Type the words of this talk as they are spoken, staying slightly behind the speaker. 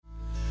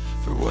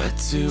What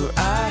do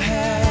I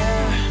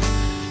have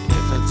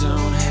if I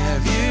don't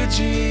have you,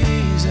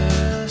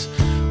 Jesus?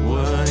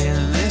 What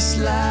in this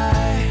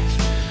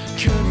life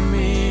could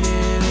mean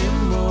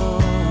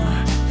anymore?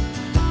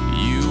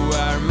 You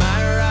are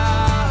my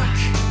rock,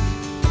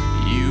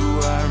 you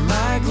are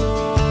my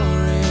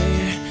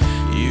glory,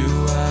 you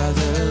are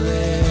the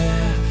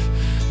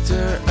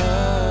lifter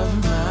of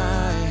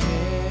my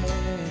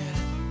head.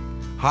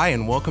 Hi,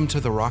 and welcome to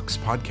the Rocks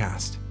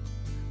Podcast.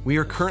 We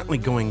are currently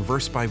going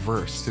verse by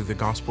verse through the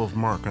Gospel of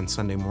Mark on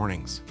Sunday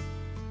mornings.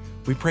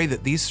 We pray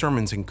that these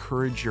sermons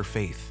encourage your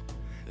faith.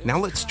 Now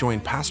let's join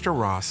Pastor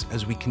Ross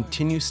as we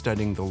continue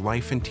studying the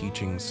life and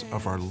teachings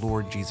of our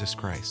Lord Jesus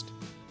Christ.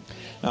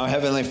 Now,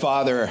 Heavenly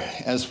Father,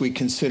 as we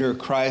consider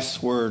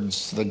Christ's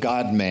words, the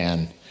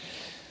God-man,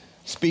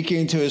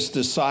 speaking to his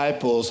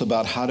disciples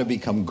about how to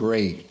become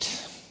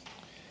great,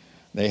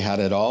 they had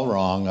it all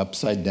wrong,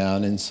 upside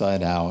down,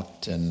 inside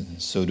out,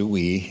 and so do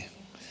we.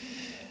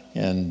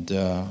 And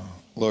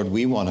Lord,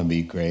 we want to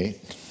be great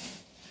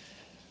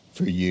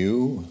for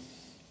you.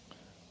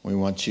 We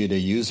want you to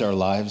use our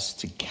lives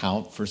to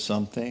count for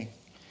something,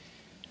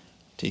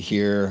 to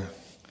hear,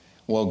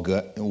 well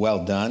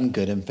done,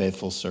 good and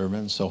faithful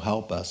servant. So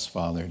help us,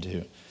 Father,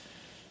 to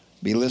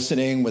be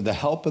listening with the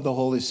help of the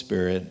Holy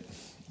Spirit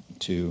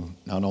to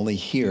not only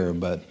hear,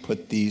 but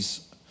put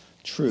these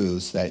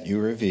truths that you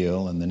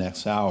reveal in the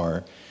next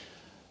hour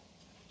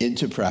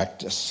into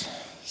practice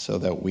so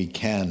that we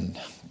can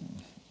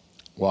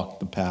walk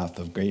the path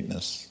of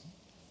greatness.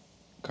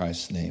 In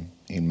Christ's name,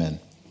 amen.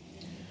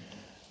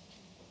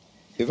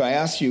 If I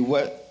ask you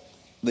what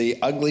the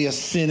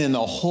ugliest sin in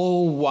the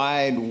whole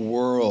wide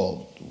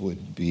world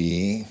would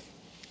be,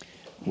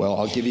 well,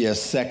 I'll give you a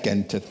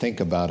second to think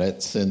about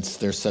it since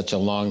there's such a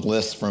long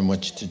list from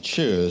which to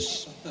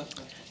choose.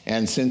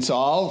 And since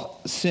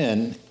all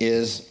sin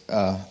is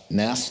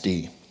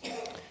nasty,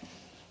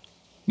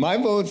 my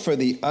vote for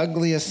the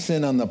ugliest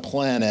sin on the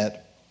planet,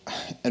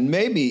 and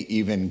maybe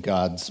even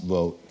God's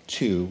vote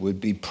too,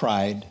 would be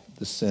pride,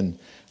 the sin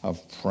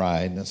of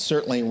pride. And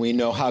certainly we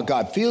know how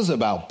God feels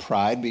about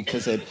pride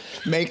because it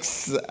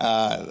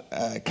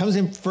comes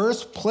in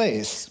first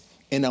place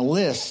in a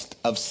list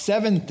of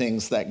 7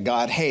 things that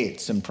God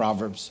hates in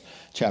Proverbs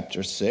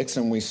chapter 6.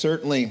 And we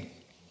certainly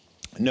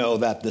know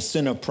that the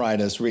sin of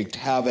pride has wreaked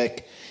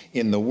havoc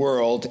in the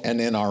world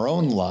and in our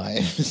own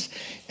lives.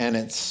 And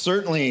it's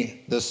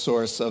certainly the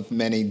source of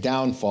many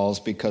downfalls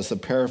because the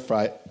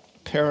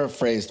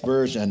paraphrased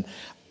version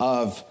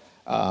of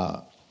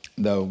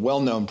the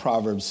well-known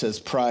proverb says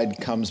pride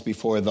comes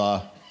before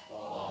the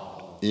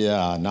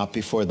not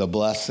before the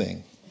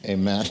blessing.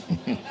 Amen.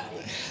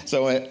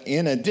 So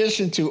in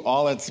addition to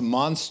all its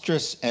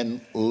monstrous and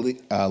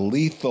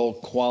lethal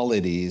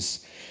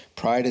qualities,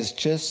 pride is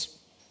just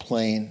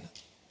plain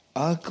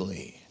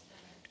ugly.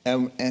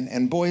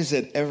 And boy, is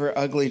it ever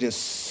ugly to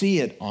see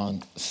it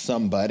on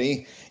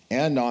somebody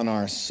and on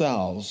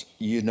ourselves.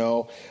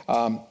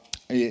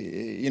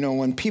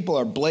 When people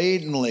are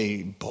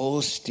blatantly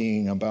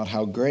boasting about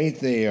how great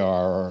they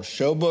are, or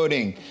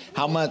showboating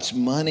how much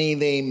money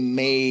they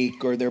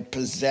make, or their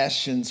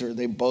possessions, or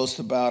they boast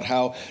about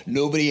how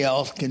nobody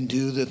else can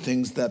do the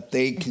things that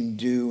they can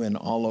do and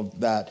all of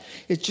that.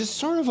 It's just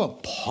sort of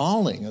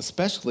appalling,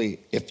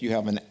 especially if you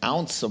have an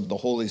ounce of the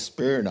Holy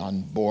Spirit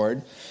on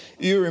board.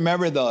 You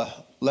remember the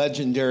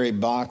legendary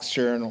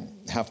boxer, and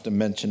I have to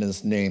mention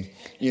his name,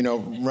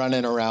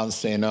 running around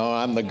saying, "Oh,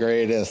 I'm the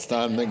greatest,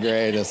 I'm the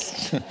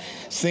greatest,"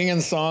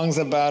 singing songs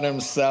about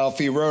himself.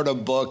 He wrote a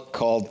book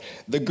called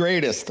The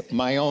Greatest,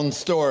 My Own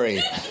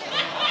Story,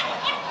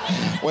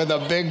 with a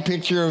big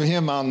picture of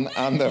him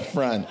on the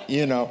front,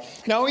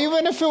 Now,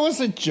 even if it was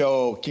a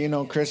joke,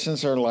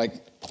 Christians are like,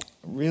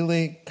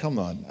 really? Come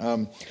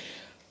on.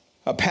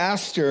 A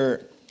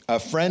pastor, a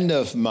friend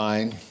of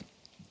mine,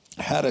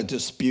 had a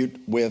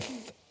dispute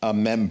with a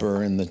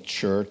member in the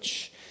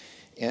church,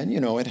 and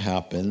it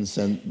happens,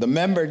 and the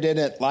member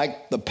didn't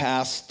like the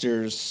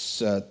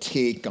pastor's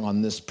take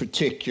on this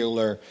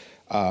particular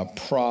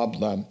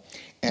problem,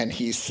 and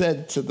he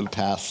said to the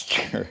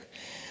pastor,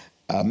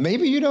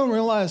 maybe you don't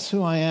realize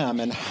who I am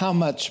and how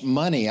much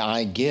money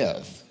I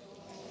give.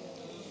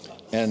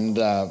 And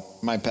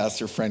my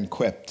pastor friend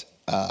quipped,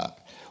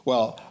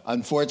 well,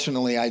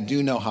 unfortunately, I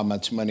do know how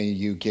much money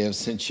you give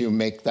since you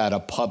make that a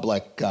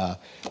public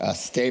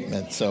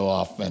statement so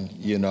often,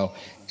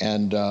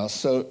 And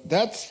so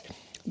that's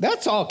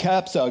all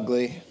caps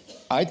ugly,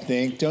 I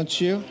think,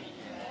 don't you?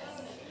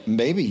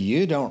 Maybe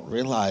you don't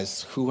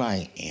realize who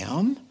I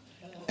am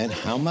and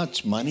how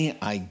much money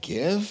I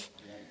give.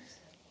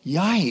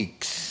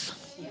 Yikes.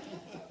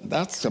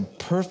 That's a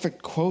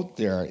perfect quote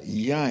there.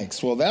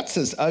 Yikes. Well, that's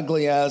as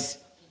ugly as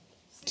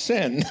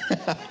sin.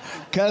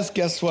 Because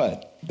guess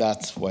what?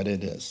 That's what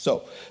it is.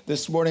 So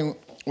this morning,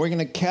 we're going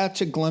to catch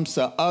a glimpse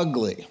of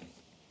ugly.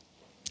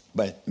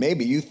 But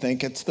maybe you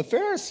think it's the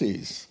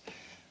Pharisees.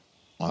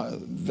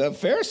 The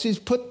Pharisees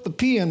put the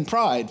P in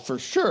pride for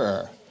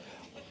sure.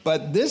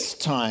 But this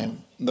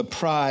time, the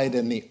pride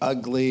and the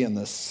ugly and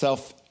the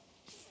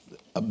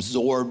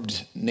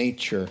self-absorbed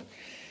nature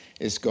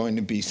is going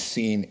to be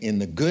seen in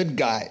the good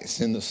guys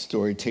in the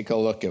story. Take a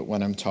look at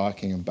what I'm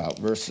talking about,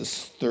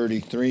 verses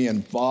 33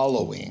 and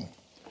following.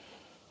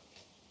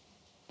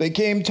 They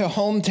came to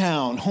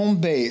hometown, home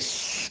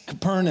base,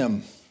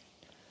 Capernaum.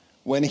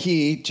 When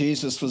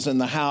Jesus was in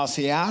the house,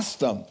 he asked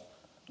them,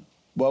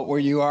 "What were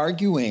you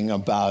arguing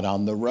about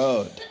on the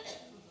road?"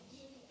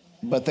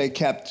 But they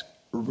kept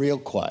real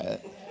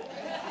quiet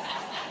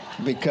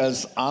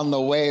because on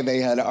the way they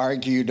had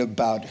argued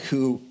about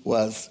who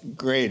was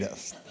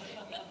greatest.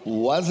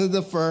 Wasn't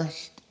the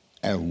first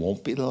and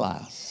won't be the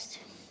last.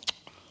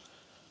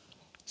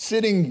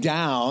 Sitting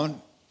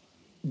down,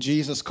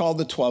 Jesus called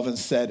the 12 and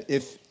said,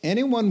 "If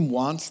anyone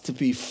wants to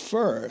be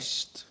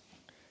first,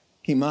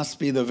 he must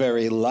be the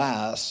very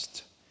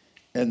last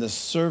and the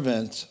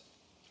servant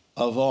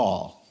of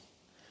all."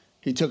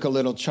 He took a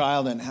little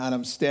child and had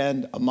him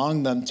stand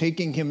among them.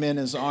 Taking him in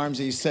his arms,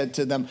 he said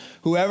to them,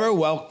 "Whoever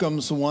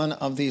welcomes one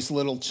of these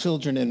little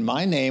children in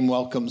my name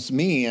welcomes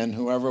me, and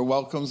whoever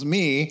welcomes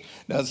me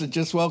doesn't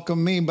just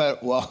welcome me,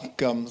 but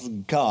welcomes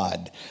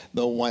God,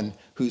 the one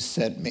who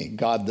sent me."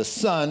 God the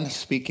Son,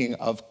 speaking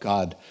of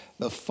God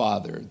the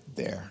Father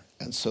there.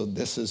 And so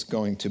this is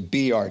going to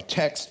be our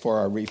text for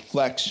our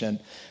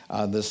reflection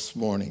this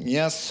morning.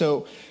 Yes,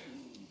 so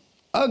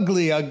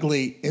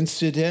ugly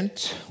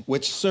incident,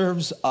 which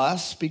serves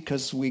us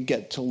because we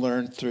get to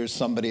learn through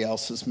somebody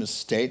else's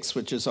mistakes,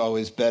 which is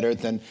always better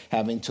than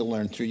having to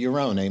learn through your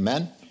own.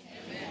 Amen?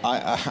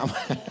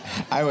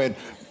 I would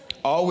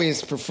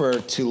always prefer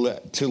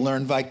to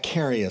learn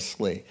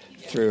vicariously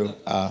through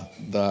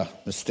the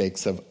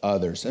mistakes of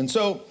others. And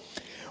so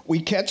we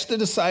catch the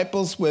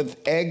disciples with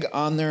egg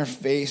on their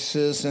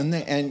faces,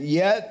 and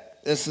yet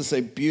this is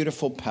a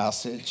beautiful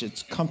passage.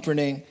 It's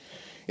comforting.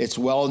 It's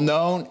well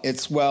known,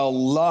 it's well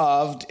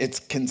loved, it's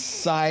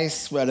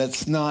concise, but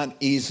it's not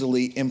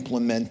easily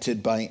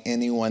implemented by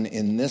anyone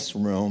in this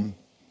room.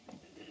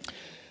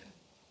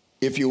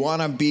 If you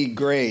want to be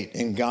great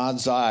in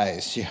God's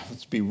eyes, you have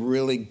to be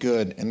really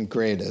good and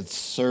great at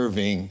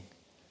serving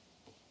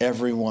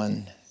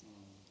everyone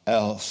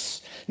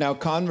else. Now,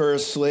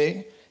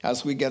 conversely,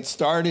 as we get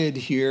started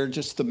here,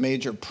 just the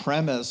major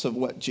premise of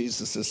what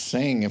Jesus is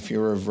saying, if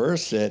you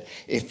reverse it,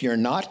 if you're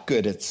not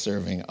good at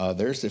serving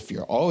others, if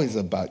you're always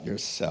about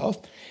yourself,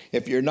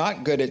 if you're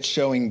not good at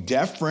showing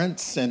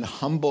deference and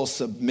humble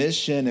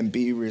submission and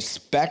be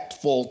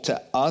respectful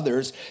to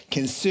others,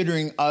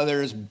 considering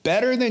others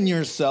better than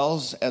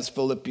yourselves, as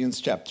Philippians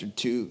chapter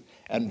 2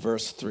 and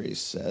verse 3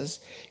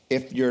 says,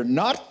 if you're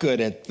not good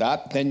at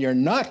that, then you're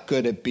not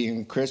good at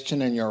being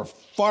Christian and you're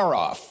far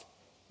off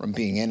from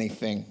being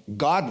anything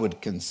God would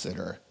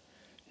consider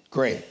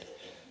great.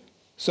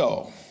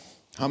 So,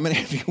 how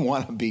many of you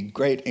want to be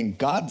great in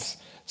God's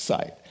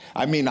sight?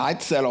 I mean,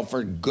 I'd settle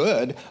for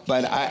good,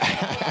 but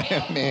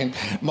I mean,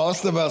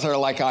 most of us are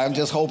like, I'm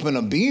just hoping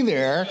to be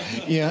there,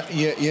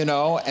 you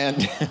know,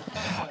 and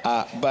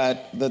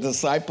but the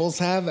disciples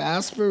have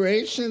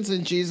aspirations,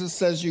 and Jesus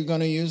says you're going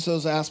to use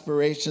those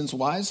aspirations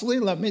wisely.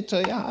 Let me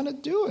tell you how to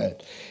do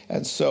it.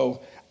 And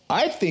so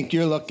I think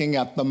you're looking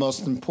at the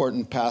most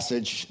important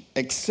passage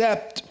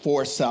except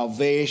for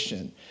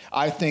salvation.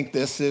 I think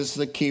this is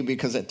the key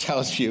because it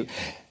tells you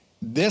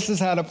this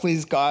is how to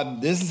please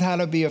God. This is how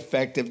to be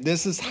effective.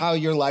 This is how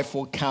your life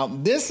will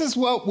count. This is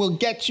what will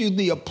get you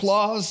the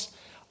applause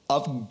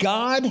of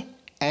God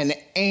and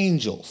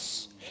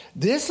angels.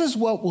 This is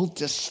what will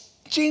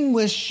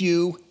distinguish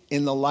you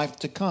in the life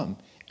to come.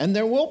 And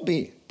there will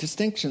be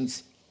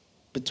distinctions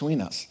between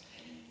us.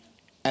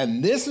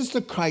 And this is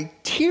the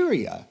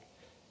criteria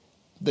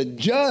the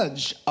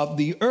judge of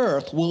the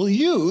earth will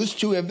use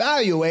to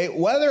evaluate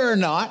whether or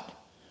not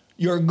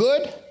you're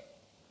good,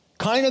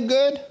 kind of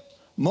good,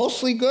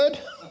 mostly good,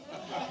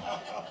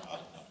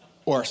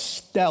 or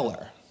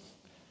stellar.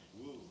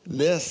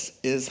 This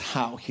is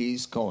how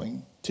he's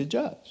going to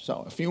judge.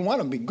 So if you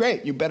want to be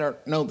great, you better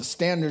know the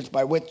standards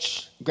by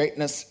which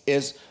greatness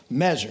is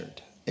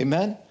measured.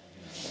 Amen?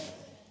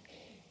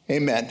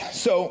 Amen.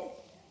 So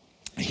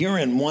here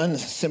in one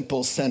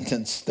simple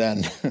sentence,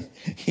 then,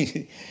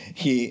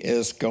 he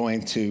is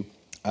going to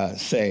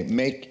say,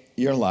 make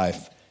your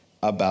life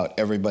about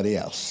everybody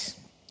else.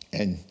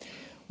 And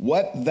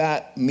what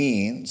that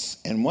means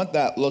and what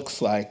that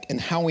looks like and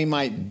how we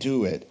might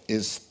do it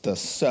is the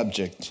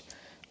subject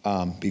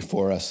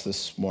before us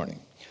this morning.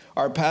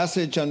 Our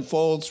passage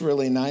unfolds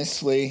really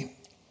nicely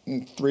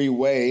in three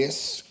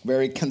ways.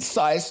 Very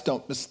concise.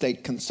 Don't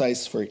mistake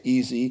concise for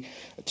easy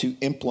to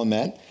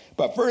implement.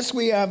 But first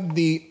we have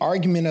the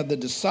argument of the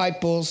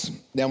disciples,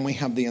 then we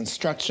have the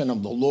instruction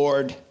of the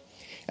Lord,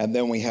 and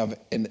then we have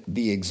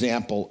the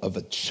example of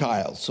a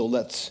child. So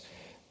let's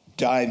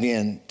dive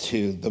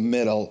into the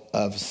middle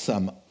of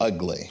some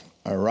ugly,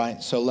 all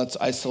right? So let's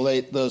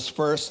isolate those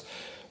first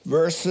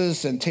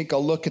verses and take a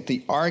look at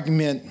the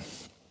argument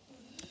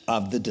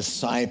of the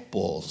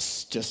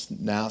disciples. Just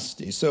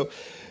nasty. So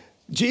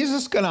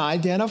Jesus is going to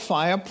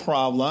identify a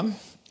problem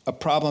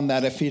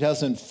that if he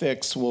doesn't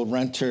fix will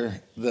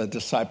render the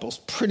disciples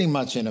pretty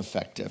much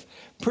ineffective,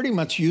 pretty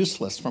much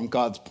useless from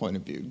God's point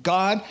of view.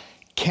 God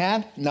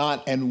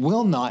cannot and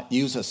will not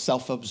use a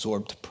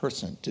self-absorbed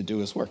person to do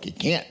his work. He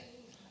can't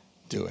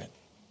do it.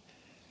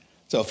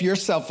 So if you're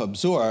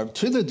self-absorbed,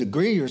 to the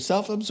degree you're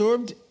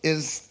self-absorbed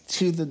is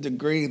to the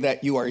degree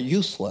that you are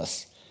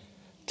useless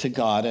to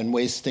God and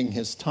wasting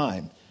his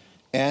time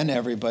and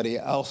everybody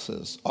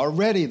else's.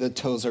 Already the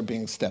toes are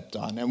being stepped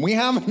on, and we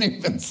haven't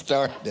even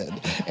started.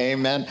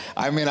 Amen.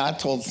 I mean, I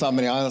told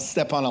somebody I'm going to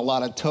step on a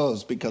lot of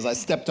toes because I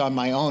stepped on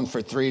my own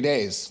for 3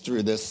 days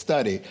through this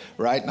study,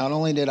 right? Not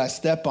only did I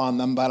step on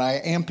them, but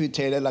I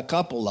amputated a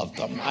couple of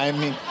them. I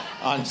mean,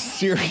 I'm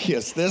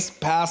serious. This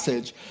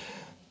passage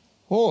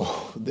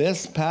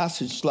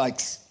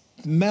like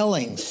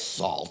smelling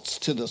salts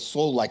to the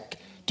soul. Like,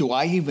 do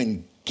I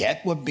even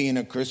get what being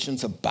a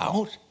Christian's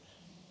about?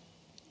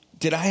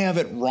 Did I have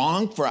it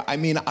wrong?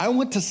 I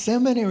went to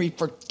seminary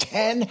for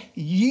 10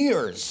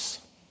 years.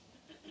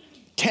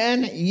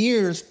 10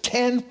 years,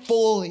 10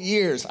 full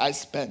years I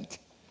spent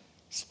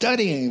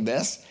studying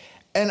this.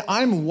 And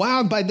I'm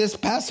wowed by this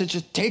passage.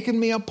 It's taken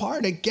me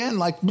apart again.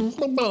 Like,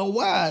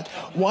 what?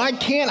 Why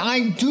can't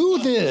I do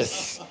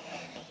this?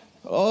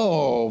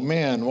 Oh,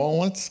 man. Well,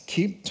 let's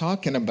keep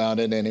talking about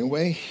it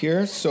anyway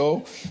here.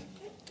 So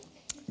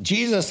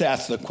Jesus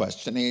asked the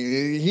question.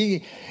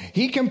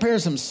 He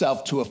compares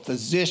himself to a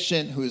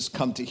physician who has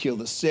come to heal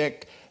the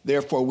sick.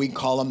 Therefore, we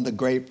call him the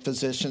great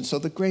physician. So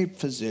the great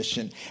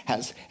physician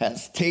has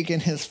taken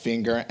his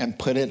finger and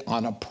put it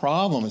on a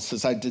problem. It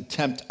says, I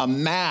detect a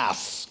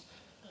mass,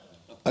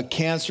 a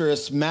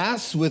cancerous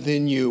mass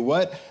within you.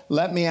 What?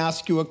 Let me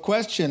ask you a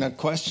question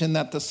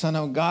that the Son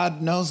of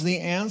God knows the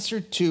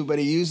answer to, but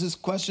he uses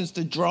questions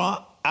to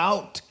draw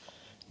out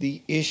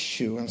the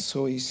issue. And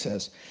so he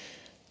says,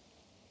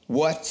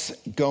 what's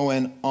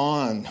going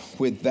on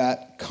with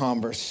that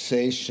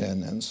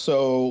conversation? And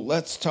so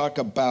let's talk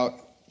about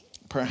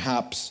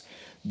perhaps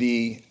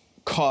the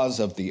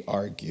cause of the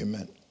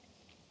argument.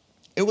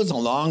 It was a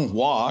long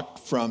walk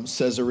from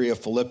Caesarea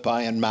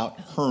Philippi and Mount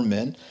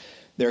Hermon.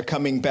 They're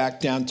coming back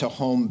down to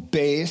home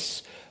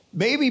base.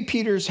 Maybe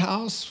Peter's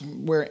house,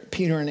 where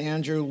Peter and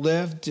Andrew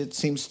lived, it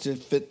seems to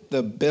fit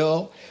the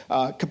bill.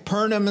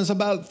 Capernaum is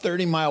about a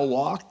 30-mile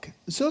walk.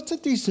 So it's a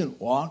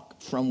decent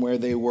walk from where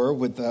they were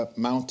with the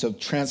Mount of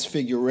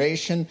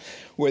Transfiguration,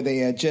 where they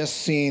had just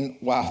seen,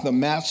 the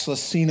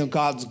matchless scene of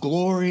God's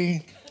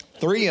glory.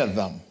 3 of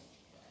them.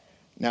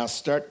 Now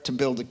start to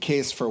build a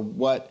case for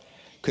what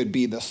could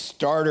be the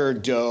starter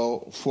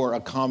dough for a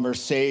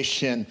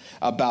conversation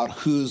about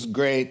who's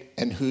great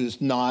and who's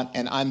not,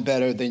 and I'm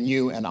better than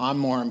you, and I'm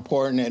more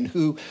important, and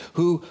who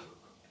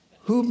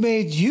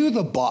made you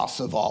the boss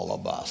of all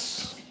of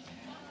us?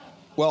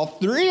 Well,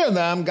 3 of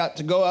them got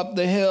to go up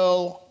the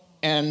hill,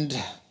 and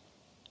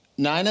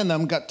 9 of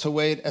them got to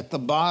wait at the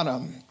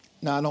bottom.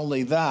 Not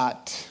only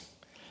that,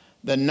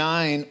 the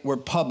 9 were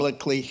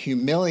publicly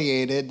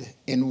humiliated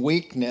in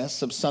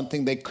weakness of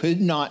something they could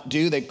not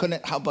do. They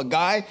couldn't help a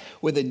guy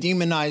with a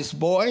demonized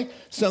boy,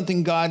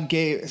 something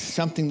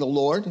the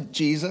Lord,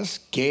 Jesus,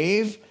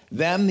 gave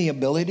them the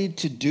ability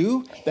to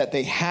do that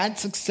they had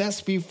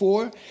success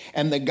before.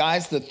 And the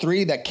guys, the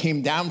 3 that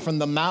came down from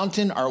the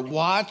mountain, are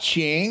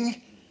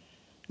watching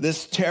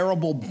this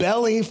terrible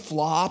belly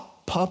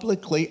flop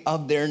publicly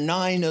of their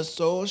 9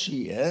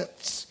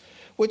 associates,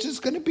 which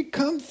is going to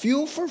become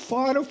fuel for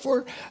fodder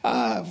for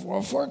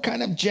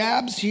kind of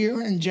jabs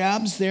here and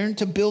jabs there, and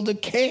to build a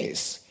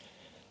case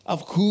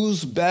of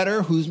who's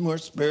better, who's more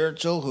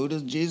spiritual, who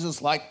does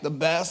Jesus like the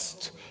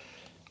best.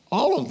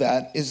 All of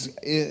that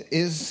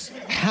is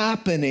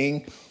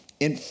happening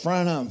in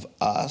front of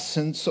us.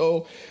 And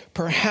so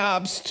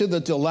perhaps to the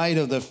delight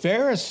of the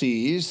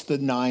Pharisees, the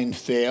 9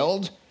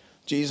 failed.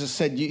 Jesus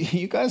said,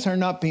 you guys are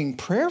not being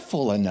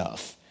prayerful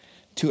enough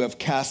to have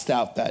cast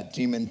out that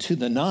demon to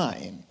the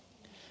 9.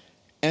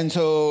 And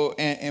so,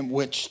 and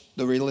which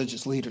the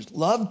religious leaders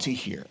loved to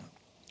hear.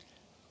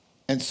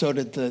 And so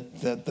did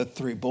the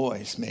 3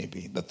 boys,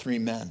 maybe, the 3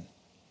 men.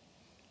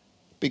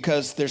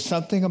 Because there's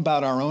something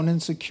about our own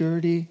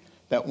insecurity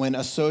that when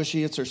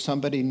associates or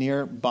somebody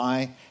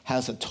nearby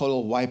has a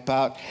total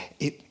wipeout,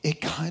 it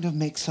kind of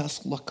makes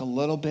us look a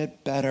little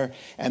bit better.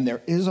 And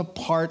there is a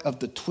part of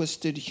the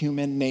twisted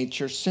human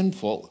nature,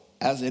 sinful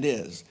as it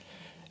is,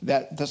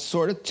 that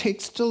sort of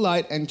takes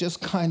delight and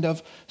just kind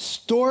of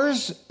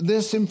stores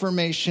this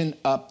information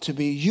up to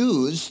be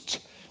used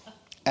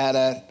at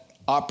an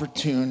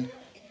opportune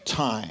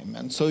time.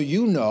 And so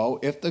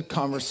if the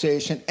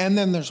conversation, and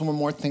then there's one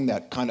more thing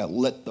that kind of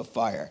lit the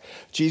fire.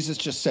 Jesus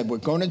just said, we're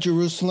going to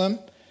Jerusalem,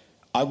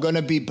 I'm going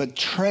to be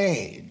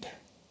betrayed,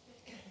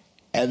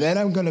 and then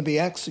I'm going to be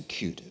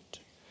executed.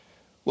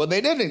 Well,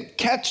 they didn't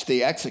catch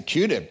the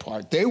executed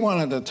part. They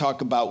wanted to talk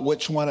about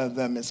which one of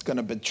them is going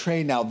to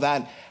betray. Now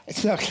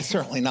it's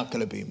certainly not going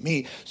to be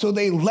me. So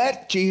they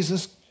let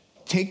Jesus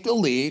take the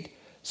lead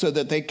so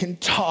that they can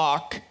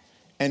talk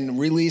and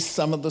release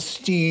some of the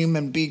steam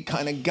and be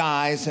kind of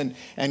guys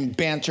and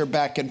banter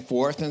back and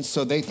forth. And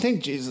so they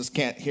think Jesus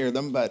can't hear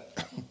them,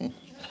 but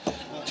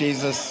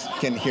Jesus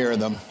can hear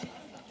them.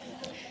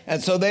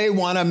 And so they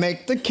want to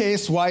make the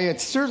case why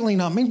it's certainly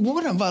not me.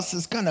 One of us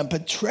is going to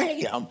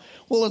betray him.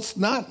 Well, it's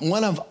not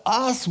one of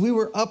us. We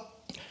were up,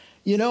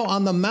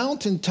 on the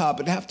mountaintop.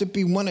 It'd have to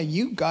be one of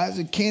you guys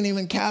who can't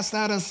even cast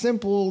out a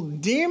simple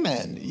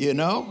demon,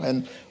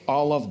 and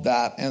all of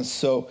that. And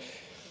so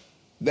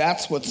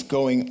that's what's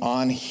going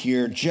on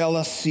here.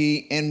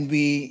 Jealousy,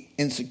 envy,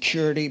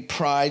 insecurity,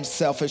 pride,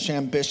 selfish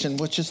ambition,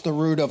 which is the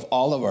root of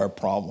all of our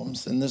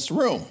problems in this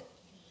room.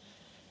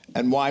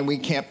 And why we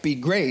can't be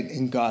great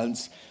in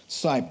God's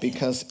sight,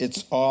 because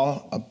it's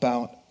all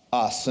about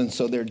us. And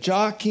so they're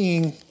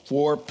jockeying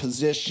for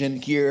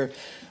position here.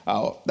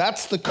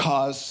 That's the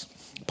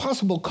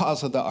possible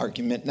cause of the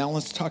argument. Now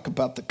let's talk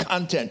about the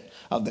content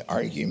of the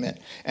argument.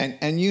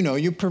 And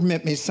you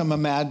permit me some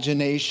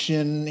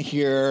imagination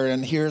here,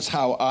 and here's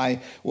how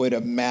I would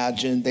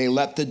imagine. They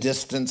let the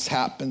distance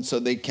happen so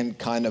they can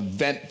kind of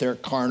vent their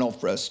carnal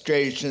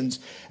frustrations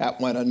at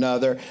one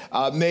another.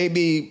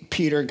 Maybe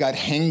Peter got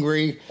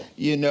hangry,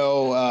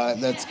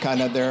 that's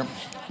kind of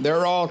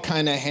they're all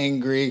kind of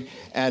hangry,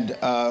 and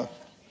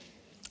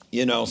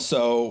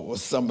so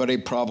somebody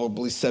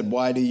probably said,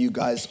 why do you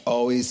guys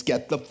always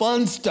get the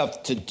fun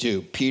stuff to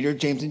do? Peter,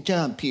 James, and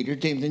John, Peter,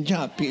 James, and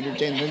John, Peter,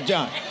 James, and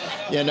John,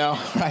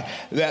 right?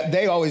 That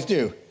they always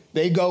do.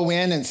 They go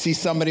in and see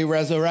somebody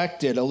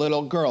resurrected, a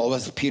little girl. It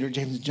was Peter,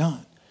 James, and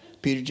John,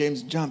 Peter,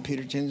 James, and John,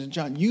 Peter, James, and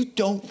John. You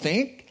don't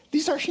think?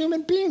 These are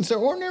human beings. They're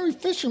ordinary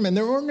fishermen.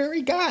 They're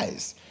ordinary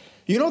guys.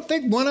 You don't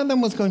think one of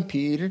them was going,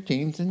 Peter,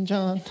 James, and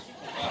John?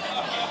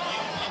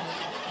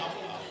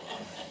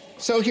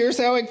 So here's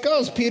how it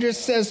goes. Peter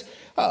says,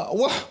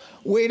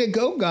 way to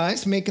go,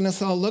 guys, making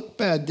us all look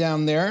bad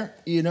down there.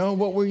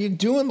 What were you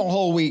doing the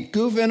whole week?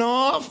 Goofing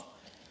off?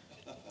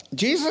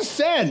 Jesus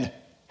said,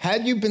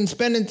 had you been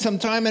spending some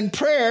time in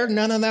prayer,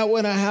 none of that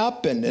would have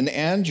happened. And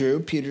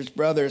Andrew, Peter's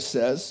brother,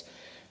 says,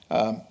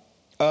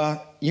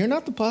 you're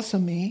not the boss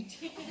of me,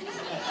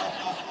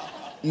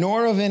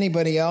 nor of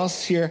anybody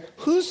else here.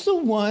 Who's the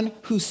one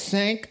who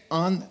sank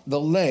on the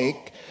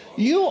lake?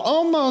 You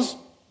almost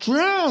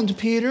drowned,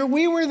 Peter.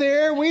 We were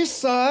there. We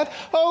saw it.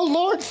 Oh,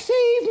 Lord,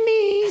 save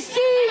me.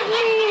 Save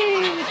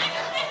me.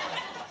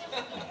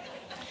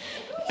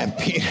 And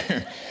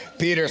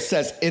Peter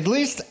says, at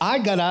least I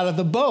got out of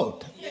the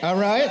boat. All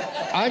right?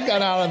 I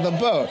got out of the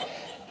boat.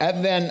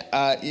 And then,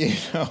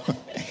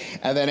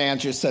 and then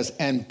Andrew says,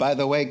 and by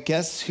the way,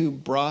 guess who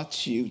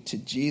brought you to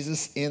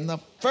Jesus in the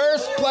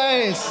first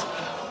place?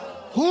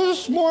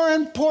 Who's more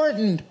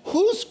important?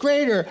 Who's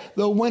greater?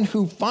 The one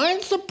who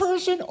finds the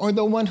person or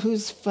the one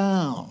who's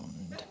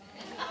found?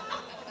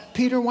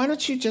 Peter, why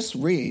don't you just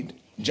read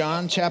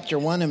John chapter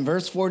 1 and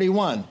verse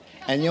 41,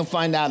 and you'll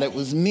find out it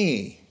was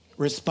me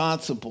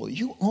responsible.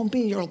 You owe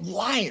me your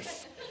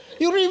life.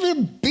 You don't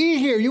even be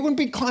here. You wouldn't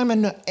be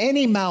climbing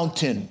any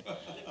mountain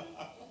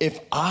if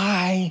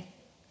I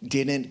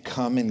didn't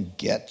come and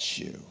get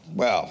you.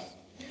 Well,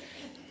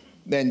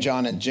 then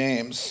John and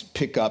James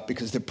pick up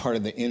because they're part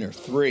of the inner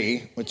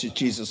three, which is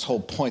Jesus' whole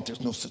point. There's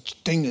no such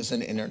thing as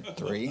an inner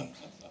three.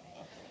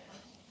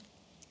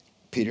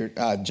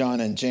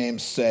 John and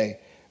James say,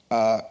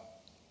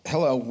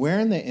 hello, we're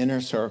in the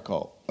inner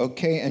circle,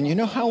 okay? And you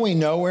know how we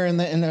know we're in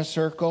the inner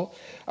circle?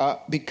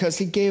 Because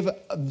he gave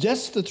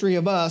just the three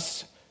of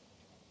us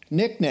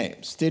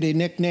nicknames. Did he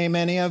nickname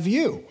any of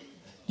you?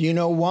 You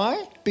know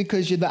why?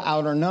 Because you're the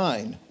outer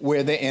nine.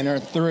 We're the inner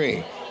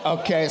three.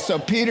 Okay, so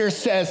Peter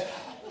says,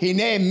 he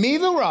named me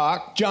the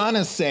rock. John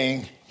is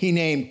saying he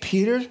named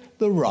Peter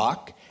the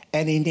rock,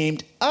 and he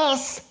named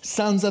us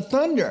sons of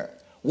thunder.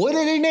 What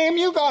did he name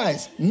you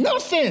guys?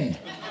 Nothing.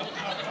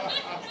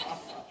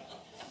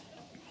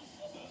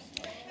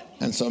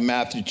 And so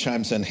Matthew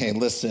chimes in, hey,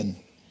 listen,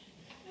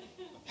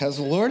 has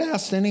the Lord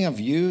asked any of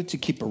you to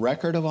keep a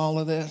record of all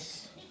of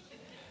this?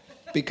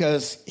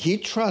 Because he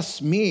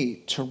trusts me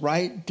to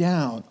write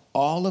down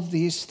all of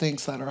these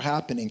things that are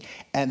happening.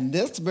 And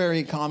this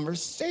very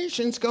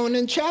conversation's going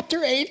in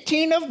chapter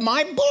 18 of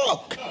my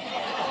book.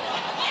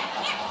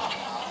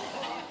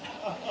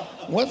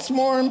 What's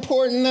more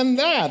important than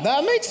that?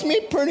 That makes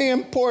me pretty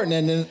important.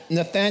 And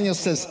Nathanael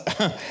says,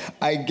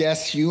 I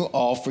guess you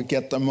all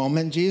forget the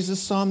moment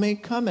Jesus saw me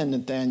coming,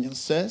 Nathanael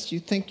says. You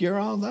think you're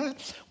all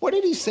that? What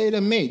did he say to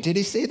me? Did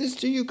he say this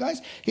to you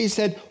guys? He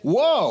said,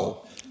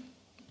 whoa,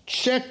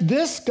 check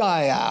this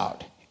guy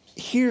out.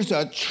 Here's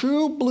a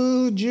true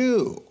blue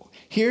Jew.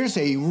 Here's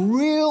a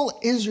real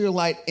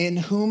Israelite in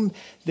whom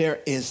there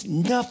is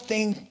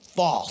nothing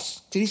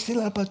false. Did he say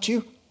that about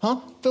you?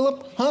 Huh,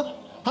 Philip? Huh?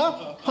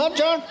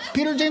 John?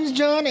 Peter, James,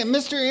 John, and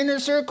Mr. Inner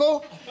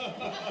Circle?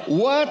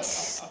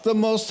 What's the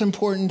most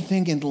important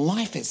thing in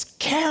life is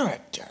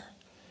character.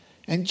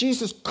 And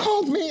Jesus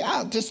called me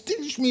out,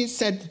 distinguished me, and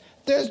said,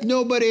 there's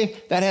nobody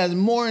that has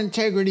more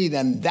integrity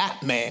than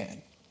that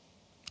man.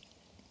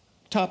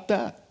 Top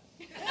that.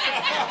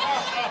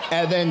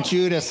 And then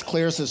Judas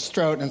clears his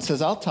throat and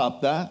says, I'll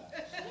top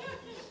that.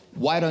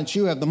 Why don't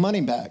you have the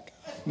money back?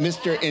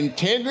 Mr.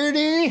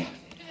 Integrity?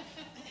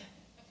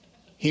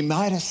 He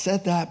might have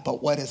said that,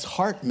 but what his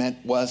heart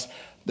meant was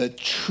The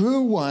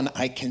true one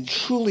I can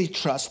truly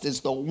trust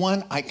is the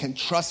one I can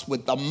trust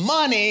with the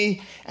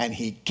money, and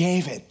he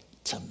gave it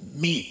to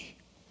me.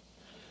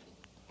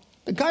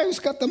 The guy who's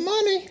got the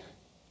money,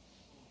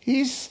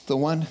 he's the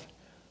one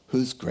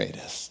who's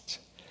greatest.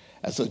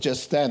 And so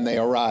just then they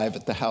arrive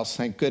at the house,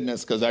 thank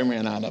goodness, because I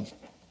ran out of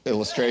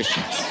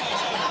illustrations.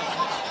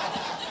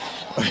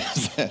 It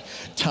was a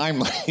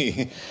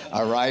timely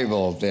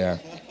arrival there.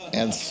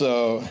 And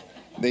so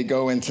they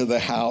go into the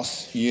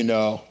house,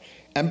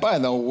 And by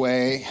the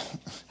way,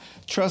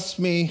 trust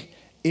me,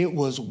 it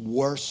was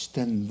worse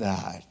than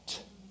that.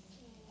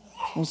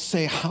 We'll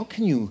say, how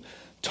can you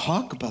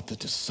talk about the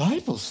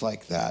disciples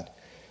like that?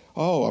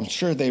 Oh, I'm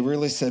sure they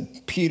really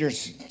said, Peter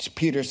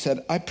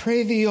said, I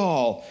pray thee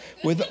all,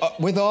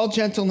 with all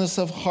gentleness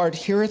of heart,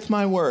 heareth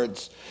my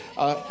words.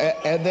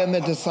 And then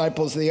the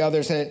disciples, the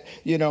others said,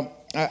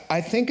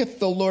 I thinketh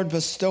the Lord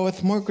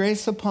bestoweth more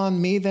grace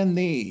upon me than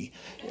thee.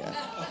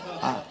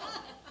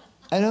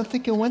 I don't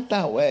think it went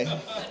that way.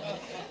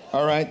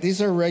 All right,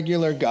 these are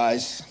regular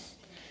guys,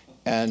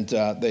 and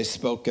they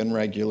spoke in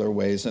regular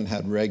ways and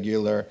had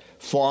regular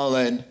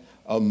fallen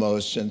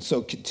emotions.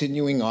 So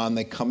continuing on,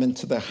 they come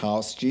into the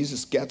house.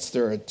 Jesus gets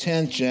their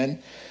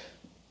attention.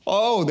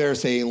 Oh,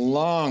 there's a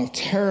long,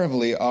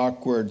 terribly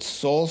awkward,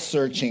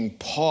 soul-searching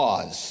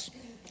pause.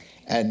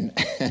 And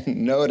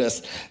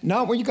notice,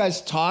 not what you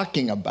guys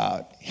talking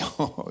about.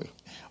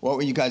 What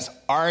were you guys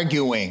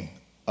arguing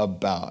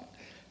about?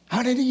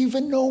 How did he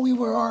even know we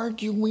were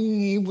arguing?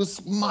 He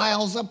was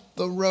miles up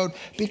the road,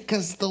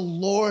 because the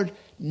Lord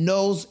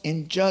knows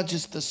and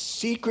judges the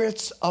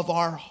secrets of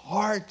our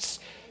hearts.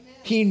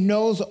 He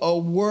knows a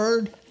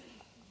word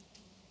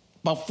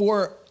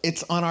before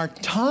it's on our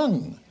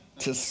tongue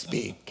to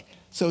speak.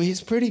 So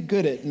he's pretty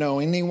good at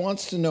knowing. He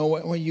wants to know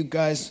what were you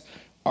guys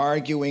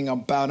arguing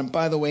about. And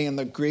by the way, in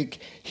the Greek,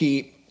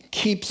 he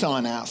keeps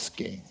on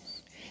asking.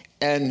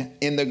 And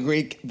in the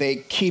Greek, they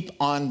keep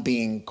on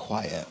being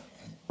quiet.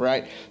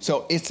 Right?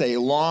 So it's a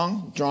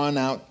long,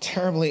 drawn-out,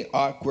 terribly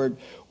awkward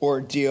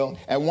ordeal.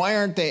 And why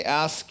aren't they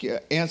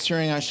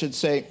answering, I should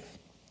say?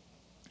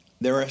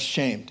 They're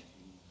ashamed.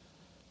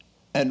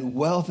 And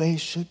well, they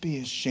should be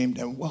ashamed.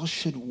 And well,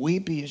 should we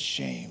be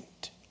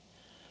ashamed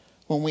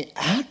when we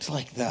act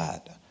like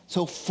that?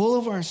 So full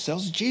of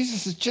ourselves,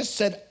 Jesus has just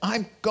said,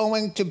 I'm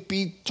going to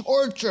be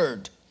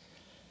tortured.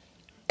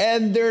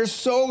 And they're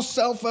so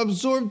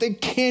self-absorbed, they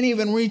can't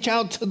even reach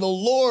out to the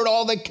Lord.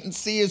 All they can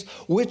see is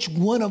which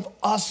one of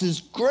us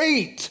is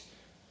great.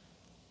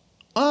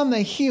 On the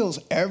heels,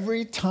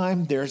 every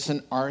time there's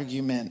an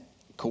argument,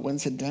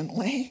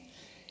 coincidentally,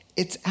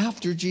 it's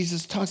after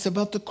Jesus talks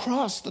about the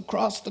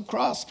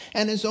cross,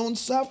 and his own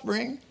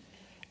suffering.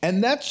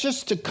 And that's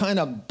just to kind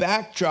of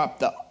backdrop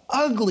the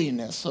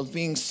ugliness of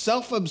being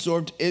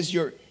self-absorbed is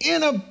your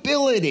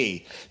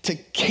inability to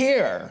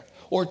care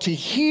or to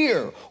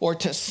hear, or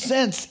to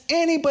sense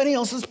anybody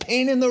else's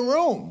pain in the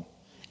room,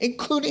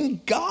 including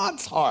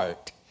God's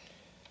heart.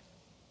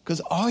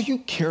 Because all you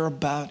care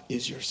about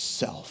is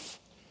yourself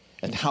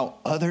and how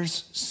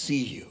others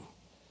see you.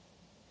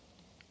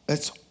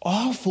 It's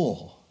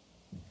awful.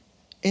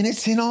 And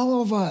it's in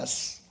all of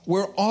us.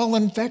 We're all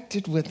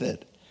infected with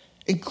it,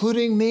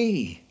 including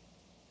me.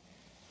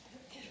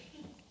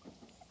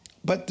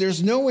 But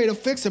there's no way to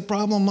fix a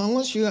problem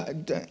unless you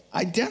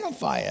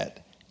identify it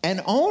and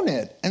own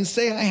it and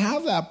say, I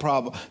have that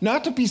problem.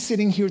 Not to be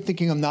sitting here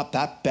thinking I'm not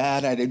that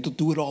bad. I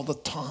do it all the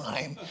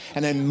time.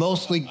 And I'm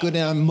mostly good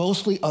and I'm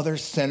mostly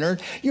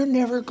other-centered. You're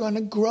never going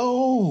to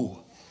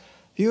grow.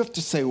 You have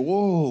to say,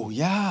 whoa,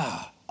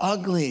 yeah,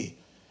 ugly.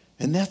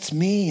 And that's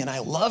me, and I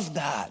love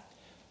that.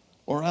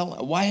 Or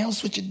why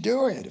else would you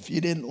do it if you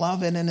didn't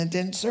love it and it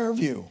didn't serve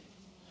you?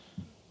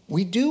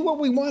 We do what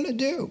we want to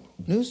do.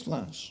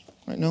 Newsflash.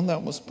 I know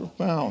that was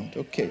profound.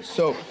 Okay,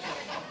 so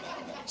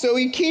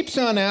he keeps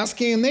on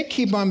asking, and they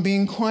keep on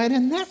being quiet,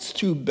 and that's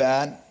too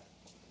bad,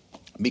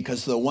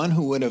 because the one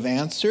who would have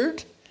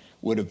answered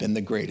would have been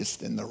the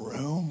greatest in the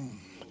room.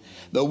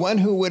 The one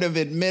who would have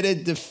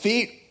admitted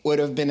defeat would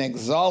have been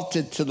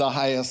exalted to the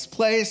highest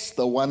place.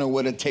 The one who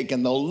would have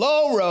taken the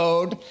low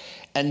road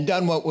and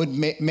done what would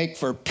make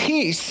for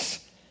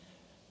peace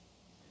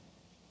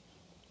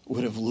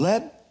would have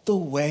led the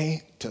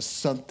way to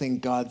something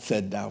God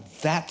said, now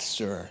that,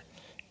 sir,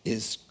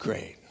 is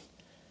great.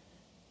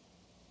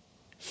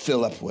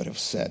 Philip would have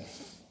said,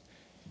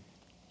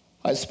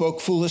 I spoke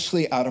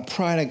foolishly out of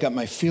pride. I got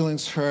my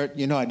feelings hurt.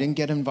 I didn't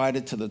get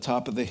invited to the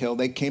top of the hill.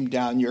 They came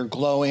down. You're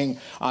glowing.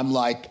 I'm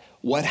like,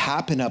 what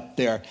happened up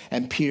there?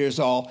 And Peter's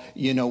all,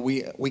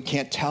 we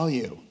can't tell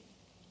you,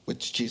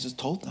 which Jesus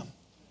told them.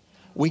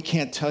 We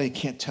can't tell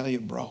you,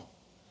 bro.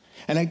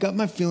 And I got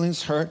my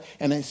feelings hurt,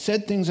 and I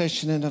said things I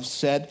shouldn't have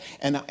said,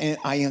 and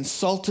I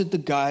insulted the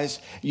guys,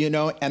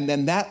 and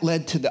then that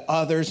led to the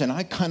others, and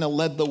I kind of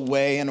led the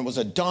way, and it was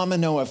a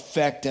domino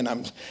effect, and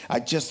I'm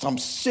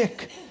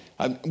sick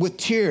with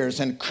tears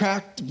and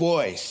cracked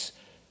voice.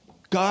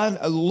 God,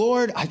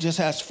 Lord, I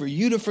just ask for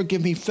you to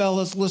forgive me.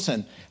 Fellas,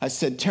 listen, I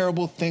said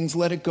terrible things,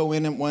 let it go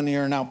in at one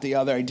ear and out the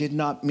other. I did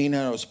not mean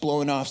it. I was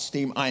blowing off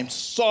steam. I'm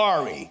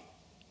sorry.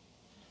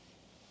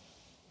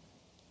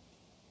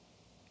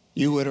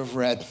 you would have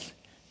read,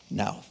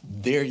 now,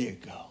 there you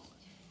go.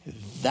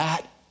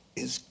 That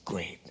is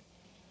great.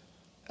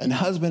 And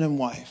husband and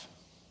wife,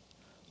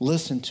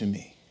 listen to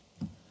me.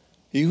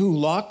 You who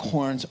lock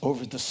horns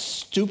over the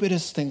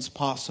stupidest things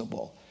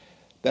possible,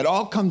 that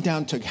all come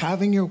down to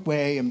having your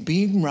way and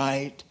being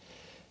right,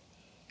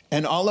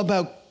 and all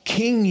about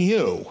King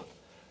you.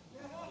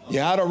 You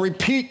ought to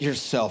repeat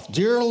yourself,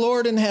 dear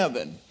Lord in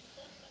heaven,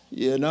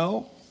 you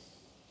know.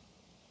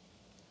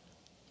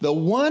 The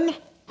one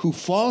who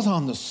falls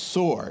on the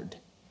sword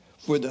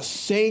for the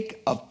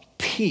sake of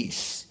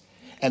peace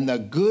and the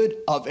good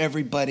of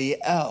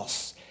everybody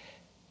else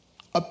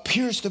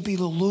appears to be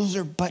the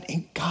loser, but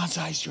in God's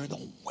eyes, you're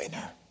the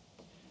winner.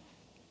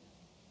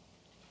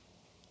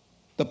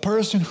 The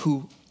person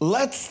who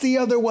lets the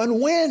other one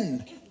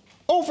win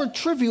over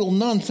trivial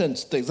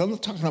nonsense things. I'm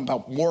not talking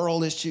about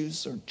moral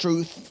issues or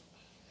truth.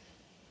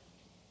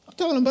 I'm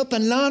talking about the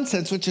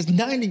nonsense, which is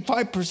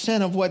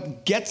 95% of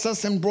what gets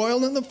us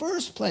embroiled in the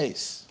first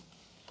place.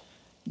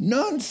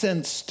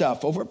 Nonsense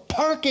stuff over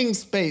parking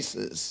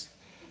spaces,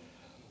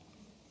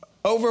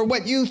 over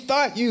what you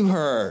thought you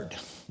heard,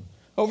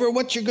 over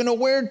what you're going to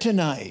wear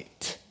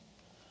tonight,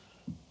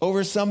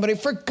 over somebody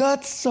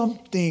forgot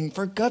something,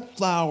 forgot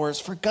flowers,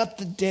 forgot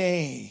the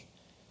day.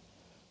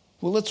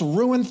 Well, let's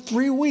ruin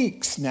 3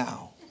 weeks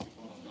now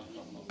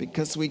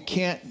because we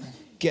can't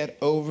get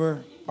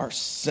over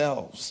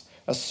ourselves.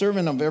 A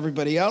servant of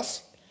everybody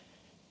else,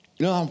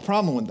 you don't have a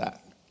problem with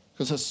that,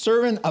 because a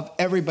servant of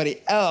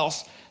everybody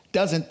else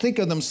doesn't think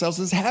of themselves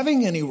as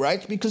having any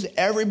rights because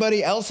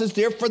everybody else is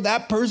there for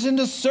that person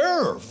to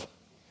serve.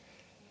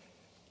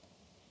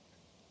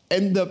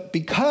 And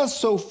because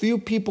so few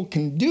people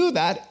can do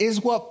that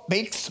is what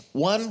makes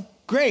one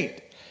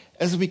great.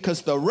 Is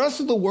because the rest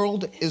of the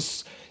world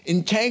is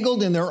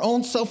entangled in their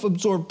own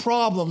self-absorbed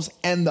problems,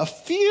 and the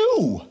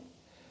few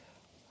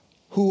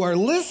who are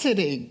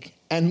listening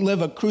and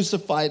live a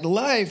crucified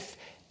life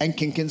and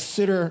can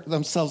consider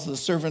themselves the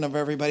servant of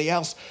everybody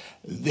else,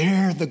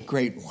 they're the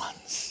great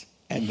ones,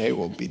 and they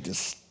will be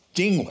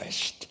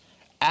distinguished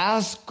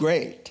as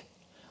great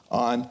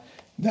on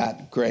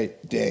that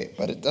great day.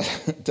 But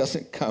it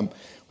doesn't come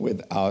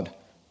without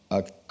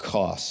a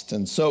cost.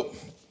 And so,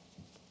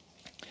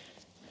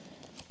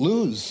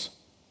 lose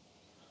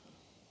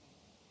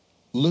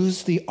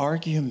the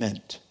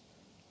argument.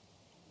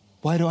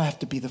 Why do I have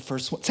to be the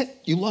first one?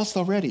 You lost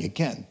already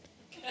again.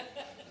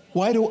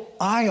 Why do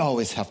I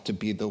always have to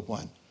be the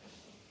one?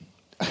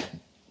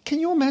 Can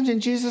you imagine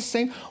Jesus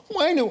saying,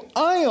 why do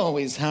I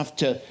always have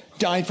to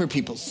die for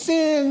people's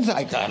sins?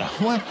 I gotta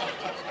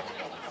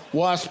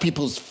wash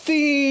people's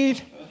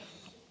feet.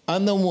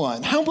 I'm the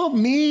one. How about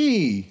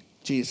me?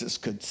 Jesus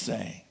could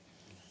say.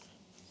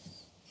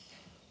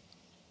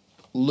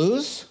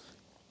 Lose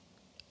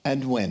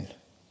and win.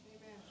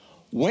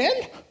 Win?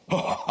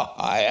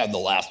 I had the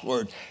last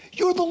word.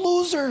 You're the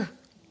loser.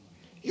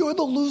 You're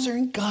the loser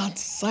in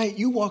God's sight.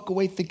 You walk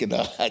away thinking,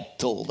 I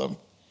told him.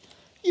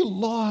 You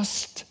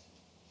lost.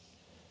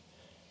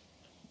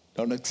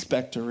 Don't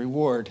expect a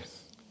reward.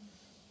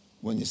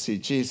 When you see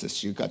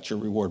Jesus, you got your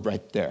reward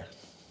right there.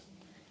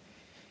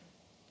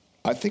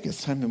 I think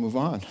it's time to move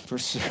on.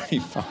 Verse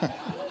 35.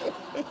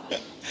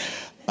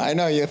 I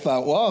know you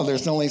thought, whoa,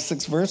 there's only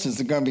 6 verses.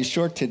 They're going to be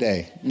short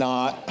today.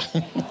 Not.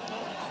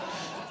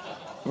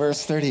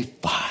 Verse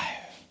 35.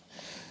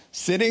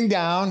 Sitting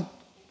down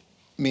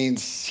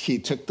means he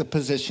took the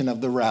position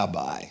of the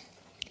rabbi.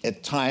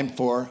 It's time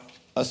for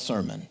a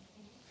sermon.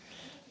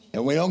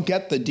 And we don't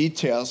get the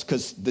details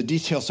because the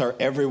details are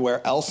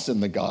everywhere else in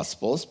the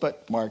Gospels,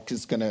 but Mark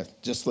is going to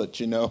just let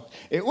you know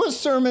it was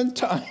sermon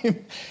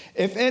time.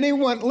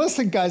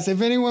 Listen guys,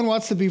 if anyone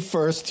wants to be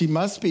first, he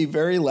must be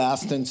very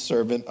last and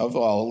servant of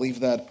all. I'll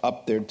leave that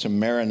up there to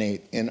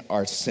marinate in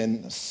our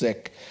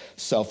sin-sick,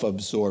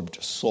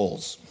 self-absorbed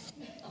souls.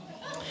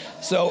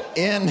 So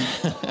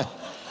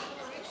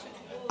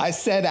I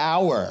said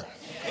hour.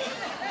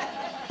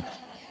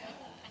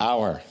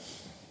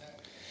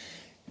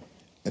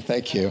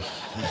 Thank you.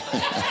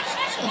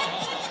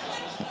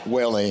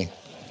 Willie.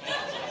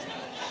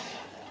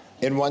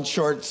 In one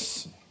short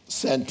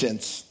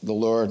sentence, the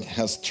Lord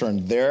has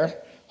turned their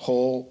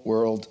whole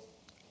world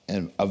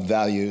of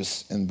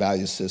values and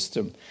value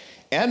system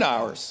and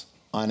ours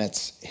on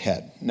its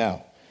head.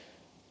 Now,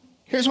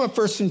 here's what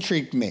first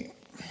intrigued me.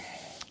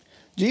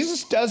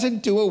 Jesus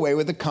doesn't do away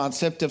with the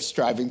concept of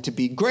striving to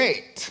be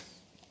great.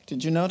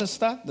 Did you notice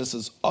that? This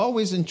has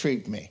always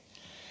intrigued me.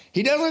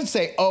 He doesn't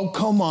say, oh,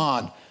 come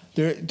on.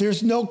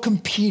 There's no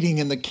competing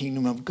in the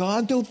kingdom of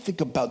God. Don't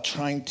think about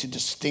trying to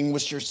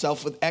distinguish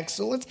yourself with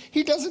excellence.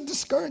 He doesn't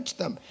discourage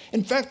them.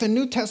 In fact, the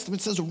New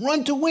Testament says,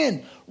 run to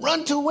win,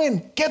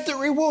 get the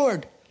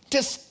reward.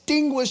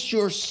 Distinguish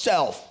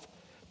yourself,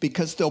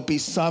 because there'll be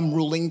some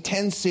ruling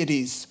 10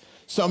 cities,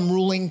 some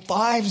ruling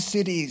 5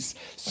 cities,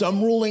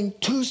 some ruling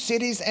 2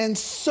 cities, and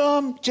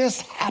some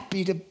just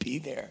happy to be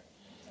there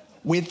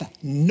with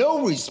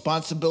no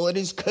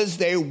responsibilities because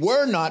they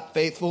were not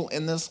faithful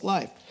in this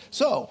life.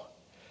 So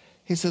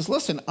he says,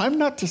 listen, I'm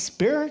not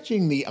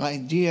disparaging the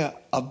idea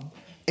of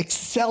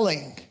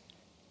excelling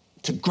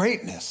to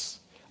greatness.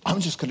 I'm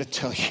just going to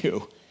tell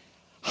you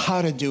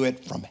how to do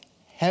it from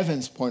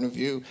heaven's point of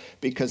view,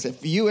 because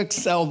if you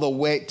excel the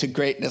way to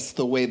greatness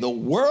the way the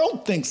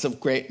world thinks of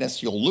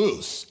greatness, you'll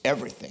lose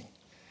everything.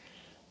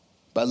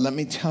 But let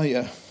me tell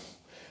you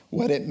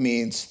what it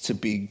means to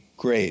be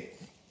great.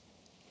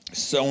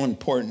 So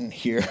important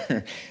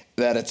here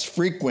that it's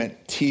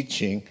frequent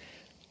teaching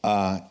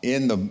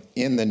in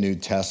the New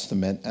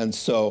Testament. And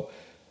so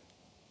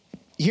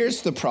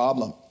here's the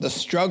problem. The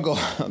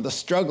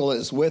struggle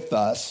is with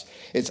us.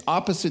 It's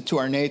opposite to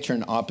our nature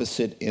and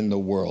opposite in the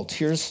world.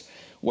 Here's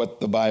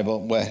what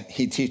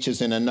he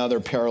teaches in another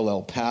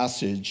parallel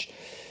passage.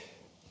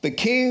 The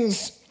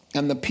kings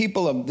and the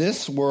people of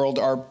this world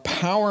are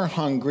power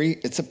hungry.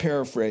 It's a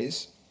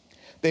paraphrase.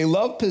 They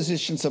love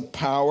positions of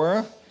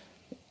power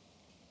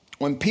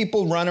when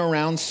people run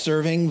around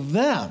serving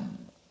them.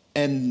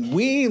 And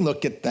we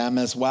look at them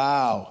as,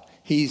 wow,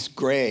 he's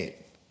great.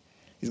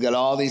 He's got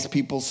all these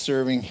people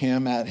serving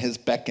him at his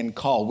beck and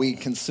call. We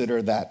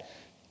consider that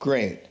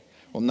great.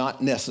 Well,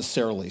 not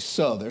necessarily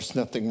so. There's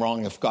nothing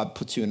wrong if God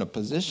puts you in a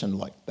position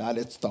like that.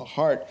 It's the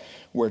heart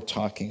we're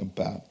talking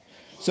about.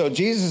 So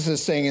Jesus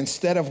is saying,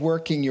 instead of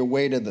working your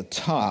way to the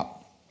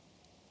top,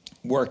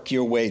 work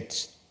your way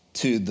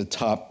to the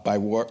top by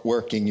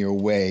working your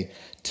way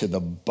to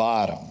the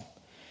bottom.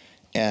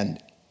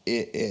 And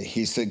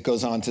he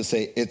goes on to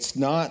say, it's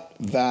not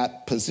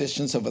that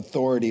positions of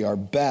authority are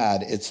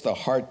bad. It's the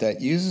heart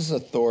that uses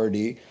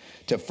authority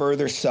to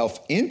further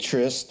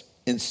self-interest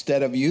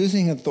instead of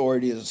using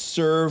authority to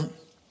serve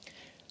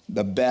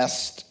the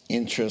best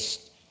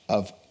interest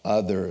of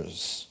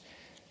others.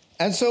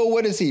 And so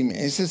what does he mean?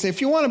 He says, if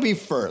you want to be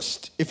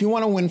first, if you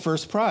want to win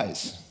first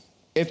prize,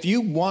 if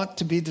you want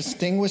to be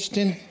distinguished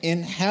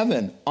in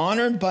heaven,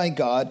 honored by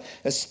God,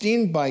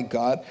 esteemed by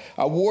God,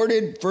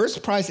 awarded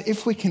first prize,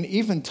 if we can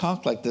even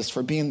talk like this,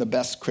 for being the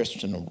best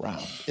Christian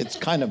around. It's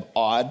kind of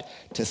odd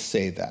to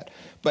say that.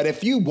 But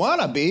if you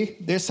want to be,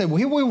 they say,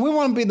 we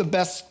want to be the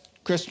best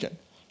Christian.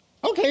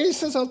 Okay, he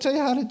says, I'll tell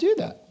you how to do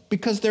that.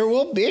 Because there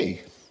will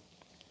be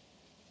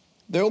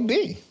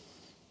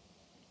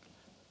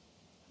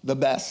the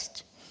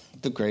best,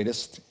 the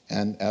greatest,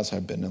 and as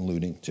I've been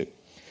alluding to.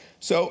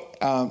 So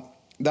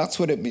that's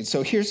what it means.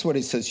 So here's what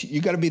he says. You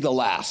got to be the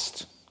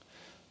last.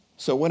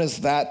 So what does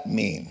that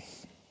mean?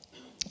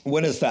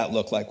 What does that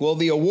look like? Well,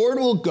 the award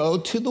will go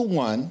to the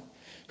one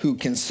who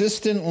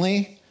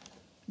consistently,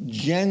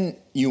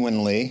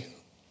 genuinely,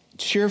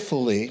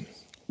 cheerfully,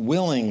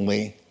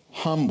 willingly,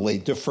 humbly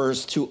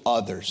defers to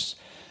others.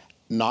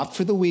 Not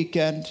for the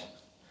weekend,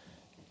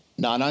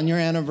 not on your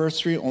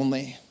anniversary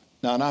only,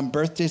 not on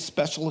birthday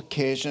special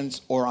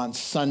occasions, or on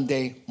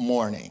Sunday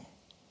morning.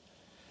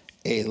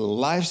 A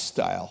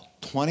lifestyle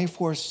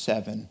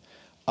 24/7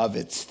 of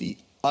it's the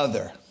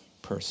other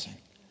person.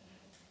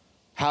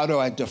 How do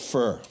I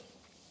defer?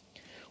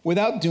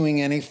 Without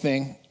doing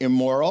anything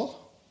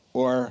immoral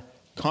or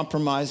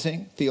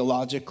compromising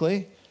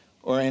theologically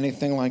or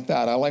anything like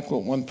that. I like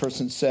what one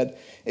person said.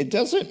 It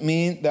doesn't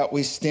mean that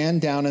we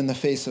stand down in the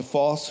face of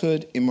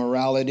falsehood,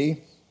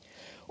 immorality,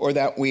 or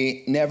that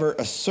we never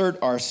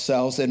assert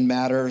ourselves in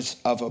matters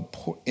of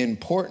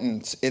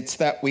importance. It's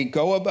that we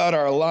go about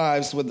our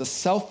lives with a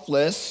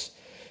selfless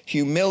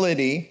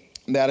humility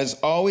that is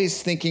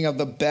always thinking of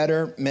the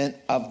betterment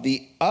of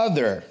the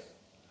other,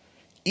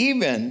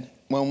 even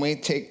when we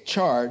take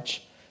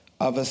charge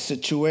of a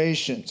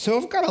situation. So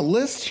I've got a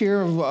list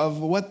here of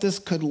what this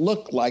could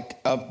look like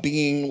of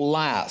being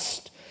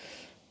last.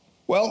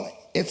 Well,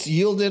 it's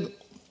yielded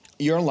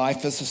your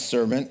life as a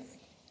servant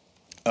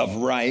of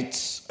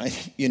rights,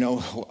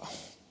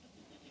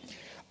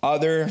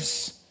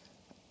 others,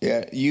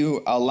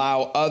 you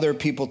allow other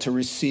people to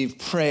receive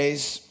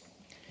praise.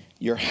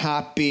 You're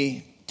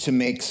happy to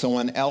make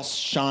someone else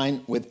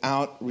shine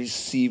without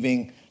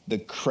receiving the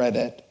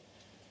credit.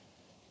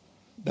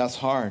 That's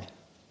hard.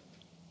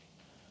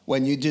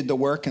 When you did the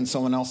work and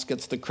someone else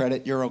gets the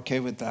credit, you're okay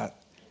with that.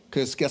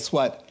 Because guess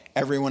what?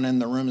 Everyone in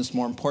the room is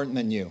more important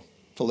than you.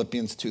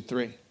 Philippians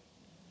 2:3.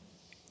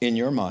 In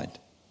your mind.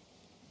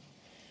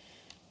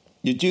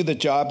 You do the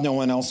job no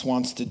one else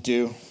wants to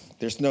do.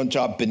 There's no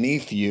job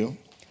beneath you,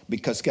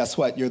 because guess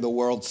what? You're the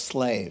world's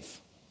slave.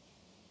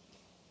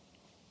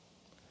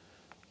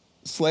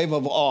 Slave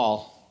of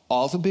all.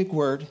 All's a big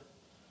word.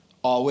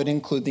 All would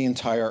include the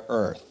entire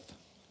earth.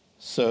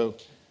 So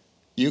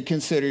you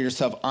consider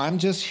yourself, I'm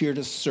just here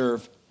to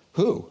serve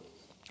who?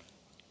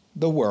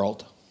 The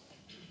world.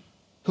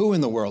 Who in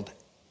the world?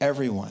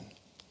 Everyone.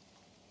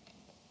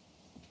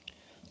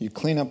 You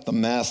clean up the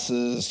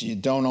messes. You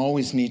don't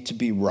always need to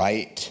be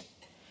right.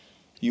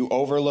 You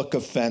overlook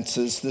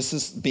offenses. This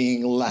is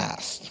being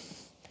last.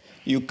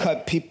 You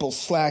cut people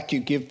slack. You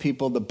give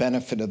people the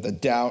benefit of the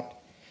doubt.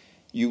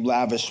 You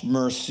lavish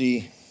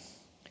mercy.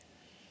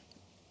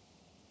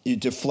 You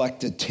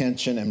deflect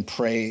attention and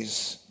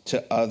praise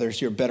to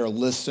others. You're a better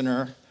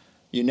listener.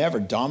 You never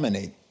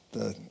dominate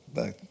the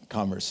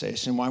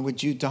conversation. Why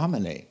would you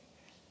dominate?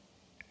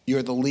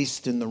 You're the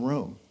least in the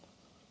room.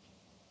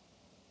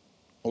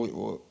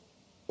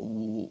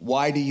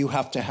 Why do you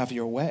have to have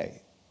your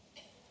way?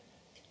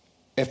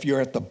 if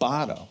you're at the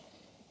bottom.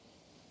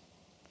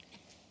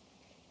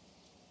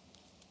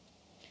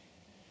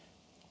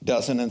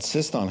 Doesn't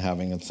insist on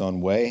having its own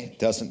way,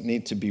 doesn't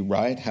need to be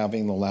right,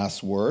 having the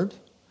last word.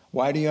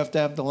 Why do you have to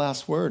have the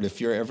last word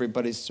if you're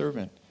everybody's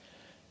servant?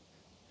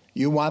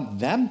 You want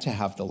them to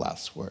have the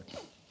last word.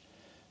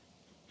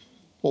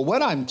 Well,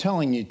 what I'm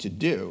telling you to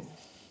do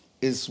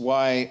is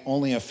why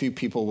only a few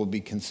people will be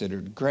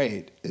considered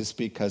great, is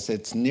because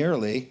it's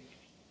nearly,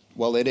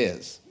 well, it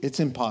is. It's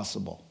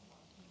impossible.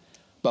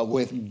 But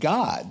with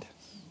God,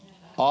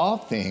 all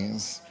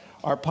things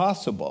are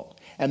possible.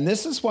 And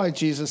this is why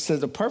Jesus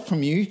says, apart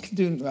from me, you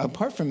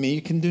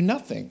can do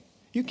nothing.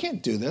 You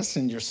can't do this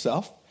in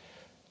yourself.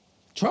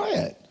 Try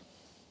it.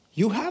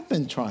 You have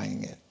been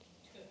trying it.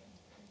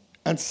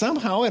 And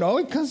somehow it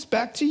always comes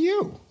back to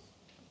you.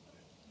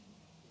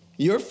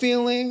 Your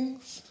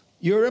feelings,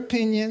 your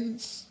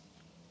opinions,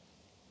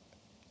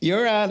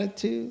 your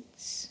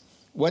attitudes,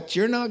 what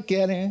you're not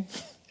getting.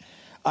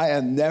 I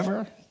have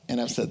never,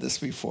 and I've said this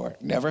before,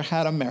 never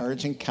had a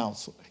marriage in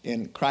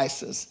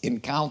crisis,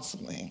 in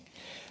counseling,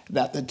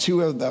 that the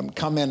two of them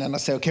come in and I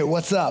say, okay,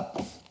 what's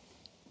up?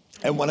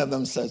 And one of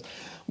them says,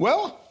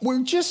 well,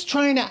 we're just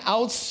trying to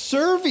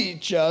outserve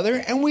each other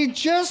and we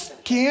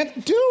just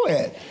can't do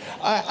it.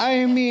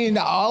 I mean,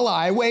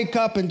 I wake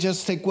up and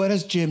just think, what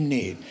does Jim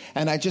need?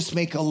 And I just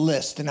make a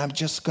list and I'm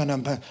just going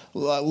to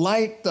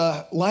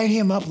light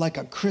him up like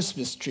a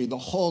Christmas tree the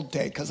whole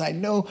day because I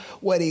know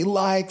what he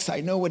likes, I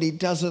know what he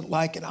doesn't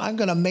like, and I'm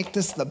going to make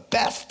this the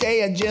best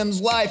day of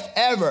Jim's life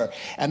ever.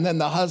 And then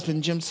the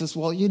husband, Jim, says,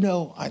 well, you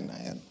know,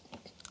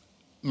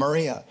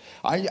 Maria,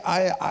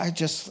 I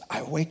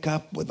wake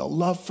up with a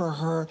love for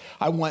her.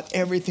 I want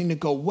everything to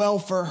go well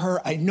for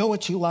her. I know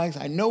what she likes.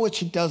 I know what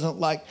she doesn't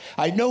like.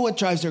 I know what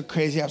drives her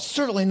crazy. I'm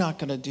certainly not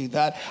going to do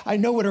that. I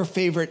know what her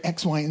favorite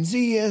X, Y, and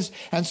Z is.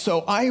 And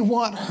so I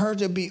want her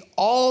to be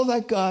all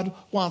that God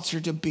wants her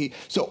to be.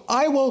 So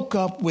I woke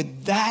up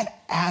with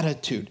that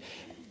attitude.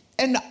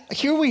 And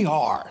here we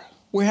are.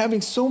 We're having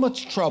so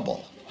much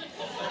trouble.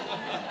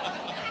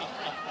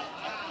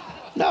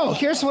 No,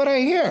 here's what I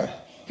hear.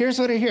 Here's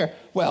what I hear.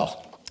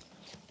 Well,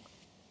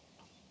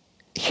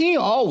 he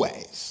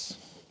always,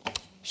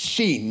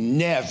 she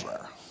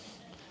never.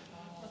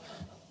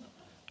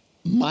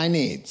 My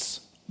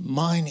needs,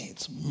 mine,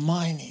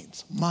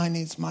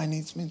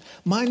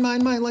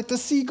 like the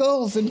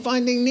seagulls in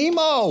Finding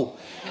Nemo.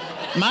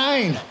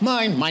 Mine.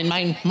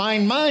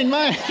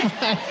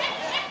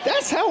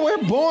 That's how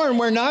we're born.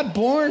 We're not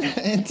born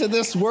into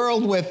this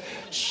world with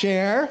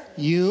share,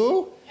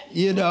 you.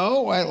 You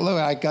know,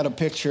 look, I got a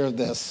picture of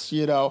this.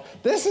 You know,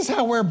 this is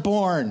how we're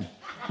born.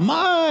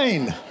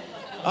 Mine.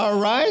 All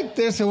right?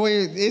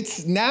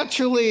 It's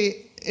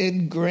naturally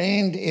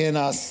ingrained in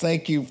us.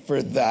 Thank you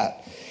for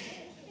that.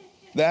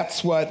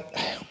 That's what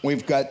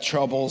we've got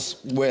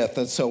troubles with.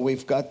 And so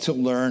we've got to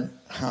learn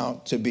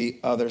how to be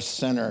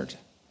other-centered.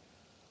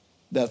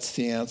 That's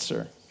the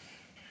answer.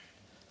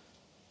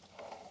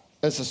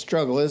 It's a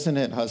struggle, isn't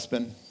it,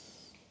 husband?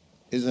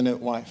 Isn't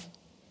it, wife?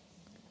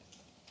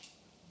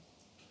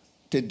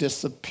 To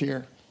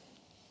disappear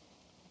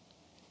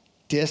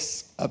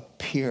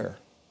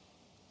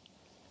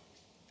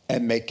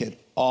and make it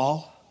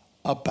all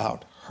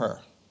about her.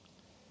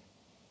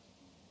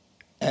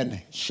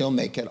 And she'll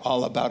make it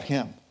all about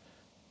him.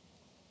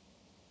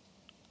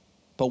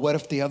 But what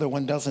if the other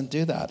one doesn't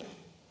do that?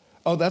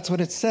 Oh, that's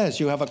what it says.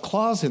 You have a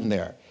clause in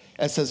there.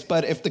 It says,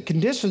 but if the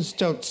conditions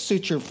don't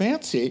suit your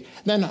fancy,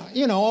 then,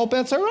 all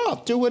bets are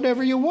off. Do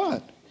whatever you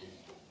want.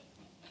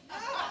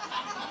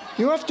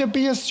 You have to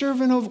be a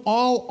servant of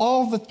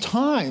all the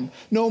time,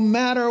 no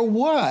matter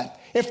what.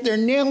 If they're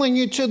nailing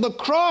you to the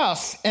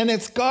cross and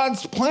it's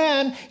God's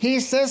plan, he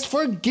says,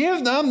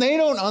 forgive them. They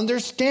don't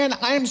understand.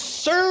 I'm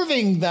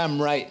serving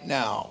them right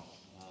now.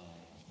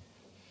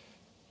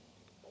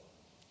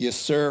 You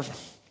serve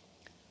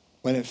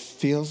when it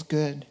feels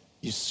good.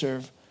 You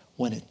serve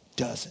when it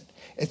doesn't.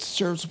 It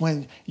serves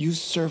when you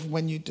serve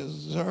when you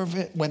deserve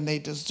it, when they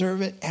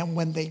deserve it, and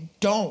when they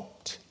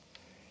don't.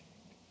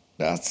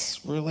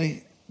 That's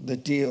really the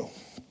deal.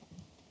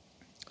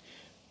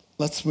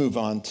 Let's move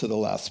on to the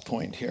last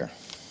point here.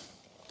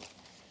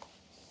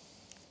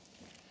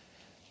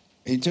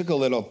 He took a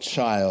little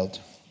child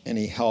and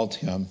he held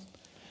him.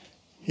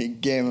 He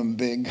gave him a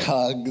big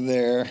hug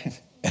there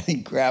and he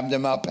grabbed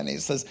him up and he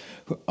says,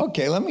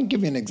 okay, let me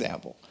give you an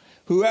example.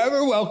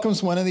 Whoever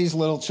welcomes one of these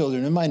little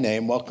children in my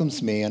name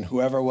welcomes me, and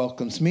whoever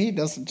welcomes me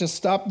doesn't just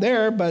stop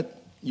there,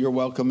 but you're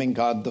welcoming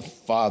God the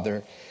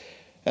Father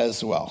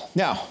as well.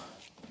 Now,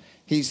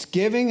 he's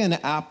giving an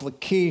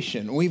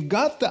application. We've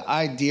got the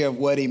idea of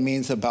what he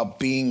means about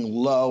being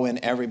low and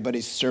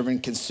everybody's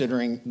servant,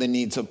 considering the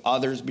needs of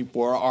others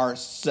before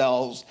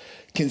ourselves,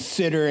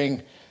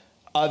 considering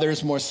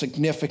others more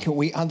significant.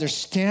 We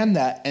understand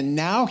that. And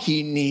now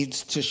he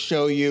needs to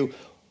show you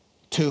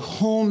to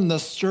whom the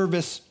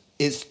service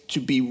is to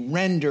be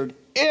rendered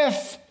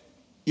if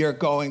you're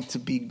going to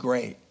be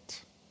great.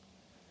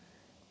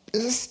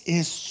 This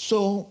is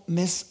so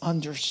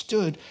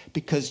misunderstood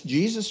because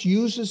Jesus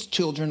uses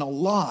children a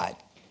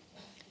lot.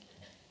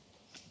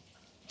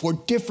 for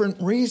different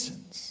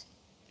reasons.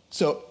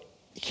 So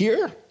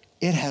here,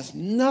 it has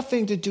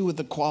nothing to do with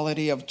the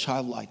quality of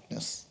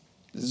childlikeness.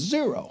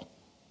 Zero.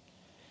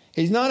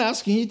 He's not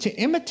asking you to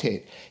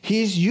imitate.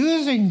 He's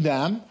using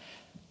them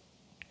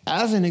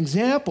as an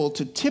example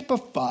to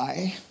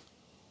typify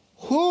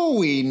who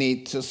we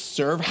need to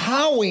serve,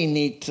 how we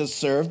need to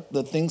serve,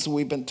 the things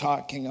we've been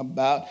talking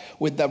about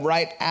with the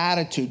right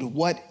attitude.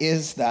 What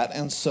is that?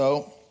 And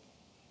so,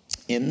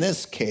 in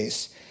this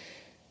case,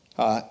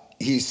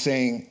 he's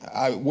saying,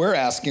 we're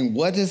asking,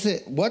 what is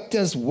it? What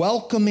does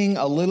welcoming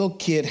a little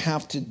kid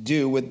have to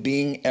do with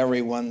being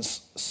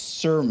everyone's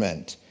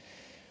servant?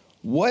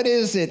 What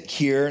is it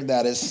here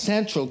that is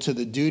central to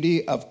the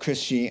duty of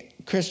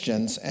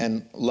Christians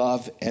and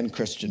love and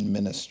Christian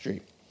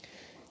ministry?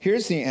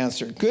 Here's the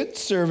answer. Good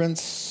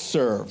servants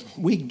serve.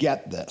 We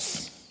get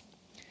this.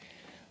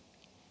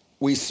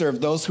 We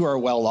serve those who are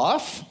well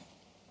off.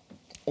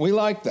 We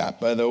like that,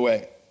 by the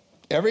way.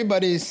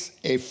 Everybody's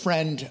a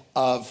friend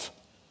of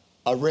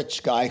a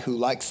rich guy who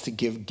likes to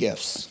give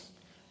gifts,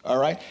 all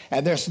right?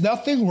 And there's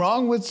nothing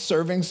wrong with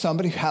serving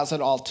somebody who has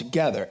it all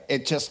together.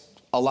 It's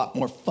just a lot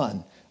more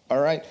fun, all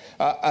right?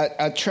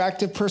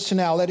 Attractive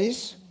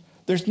personalities,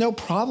 there's no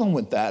problem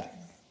with that.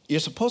 You're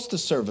supposed to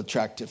serve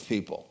attractive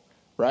people,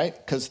 right?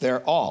 Because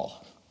they're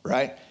all,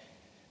 right?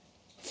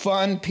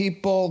 Fun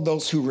people,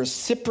 those who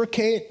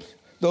reciprocate,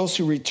 those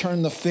who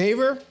return the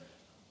favor,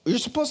 you're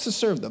supposed to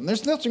serve them.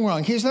 There's nothing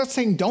wrong. He's not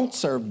saying don't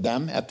serve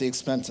them at the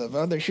expense of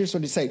others. Here's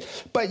what he's saying.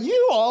 But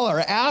you all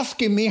are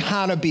asking me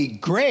how to be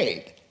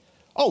great.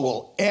 Oh,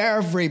 well,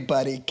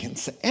 everybody can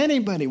say,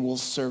 anybody will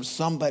serve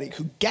somebody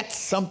who gets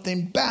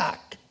something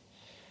back.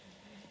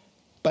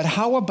 But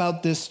how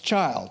about this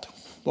child?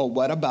 Well,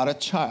 what about a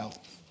child?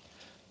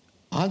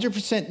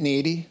 100%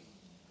 needy,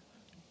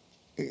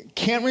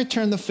 can't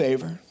return the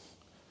favor.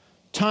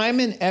 Time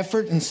and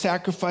effort and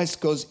sacrifice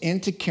goes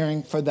into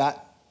caring for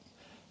that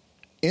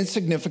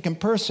insignificant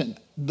person.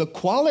 The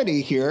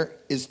quality here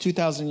is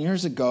 2,000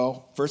 years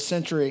ago, first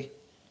century.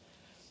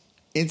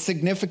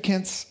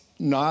 Insignificance,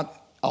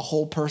 not a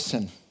whole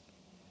person.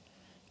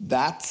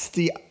 That's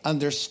the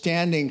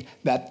understanding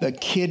that the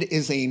kid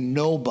is a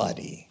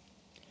nobody.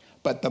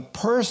 But the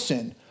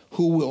person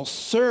who will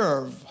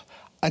serve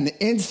an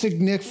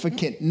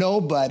insignificant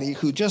nobody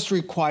who just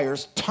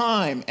requires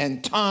time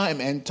and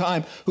time and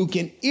time, who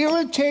can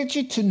irritate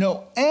you to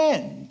no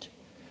end,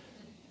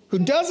 who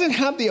doesn't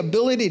have the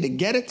ability to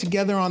get it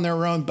together on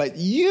their own, but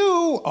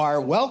you are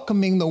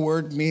welcoming. The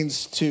word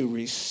means to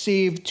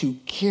receive, to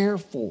care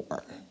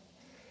for.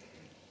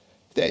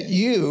 That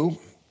you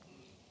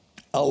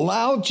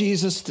allow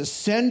Jesus to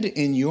send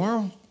in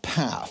your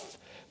path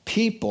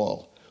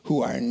people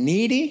who are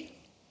needy,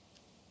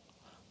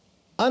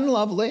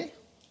 unlovely,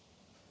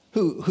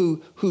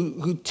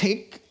 who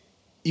take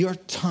your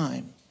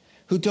time,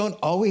 who don't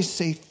always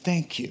say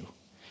thank you,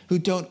 who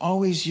don't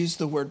always use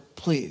the word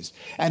please,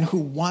 and who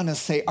want to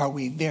say, are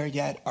we there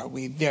yet? Are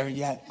we there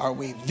yet? Are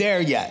we there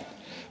yet?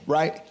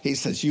 Right? He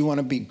says, you want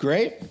to be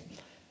great?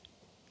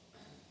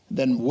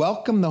 Then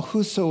welcome the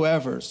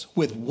whosoevers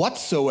with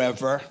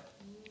whatsoever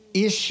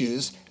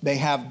issues they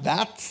have.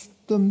 That's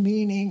the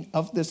meaning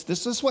of this.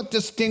 This is what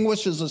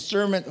distinguishes a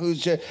servant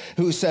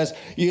who says,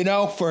 you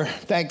know, for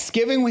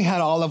Thanksgiving, we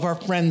had all of our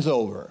friends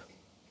over.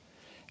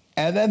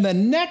 And then the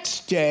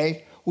next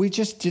day, we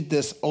just did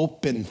this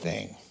open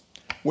thing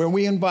where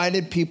we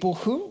invited people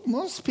who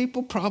most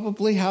people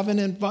probably haven't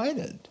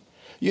invited.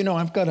 You know,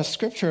 I've got a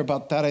scripture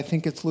about that. I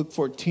think it's Luke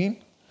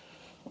 14.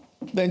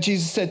 Then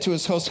Jesus said to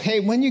his host, hey,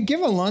 when you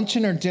give a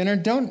luncheon or dinner,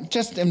 don't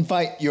just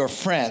invite your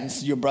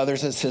friends, your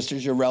brothers and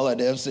sisters, your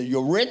relatives,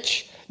 your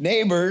rich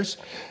neighbors.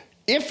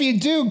 If you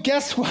do,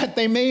 guess what?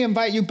 They may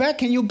invite you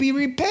back and you'll be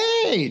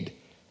repaid.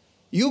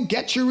 You'll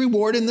get your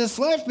reward in this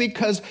life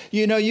because,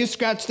 you know, you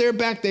scratched their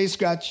back, they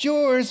scratched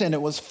yours, and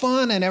it was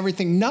fun and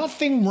everything.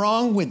 Nothing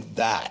wrong with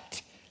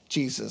that,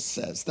 Jesus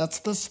says. That's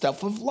the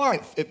stuff of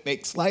life. It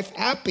makes life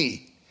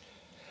happy.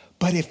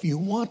 But if you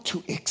want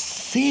to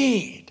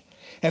exceed,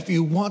 if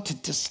you want to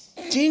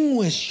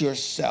distinguish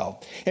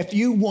yourself, if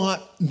you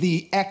want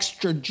the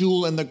extra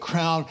jewel in the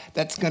crown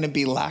that's going to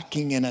be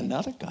lacking in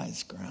another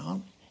guy's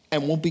crown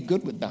and won't be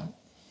good with that,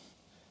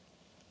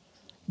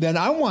 then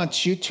I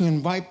want you to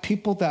invite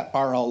people that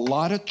are a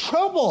lot of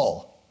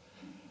trouble,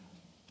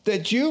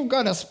 that you've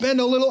got to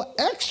spend a little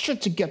extra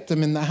to get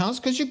them in the house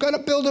because you've got to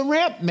build a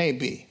ramp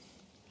maybe.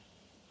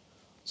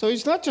 So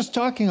he's not just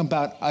talking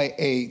about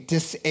a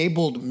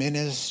disabled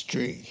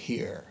ministry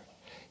here.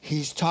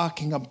 He's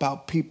talking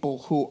about people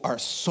who are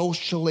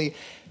socially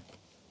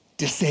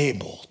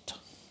disabled,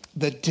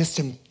 the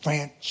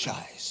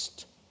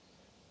disenfranchised.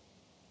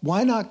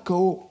 Why not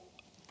go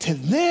to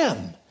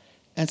them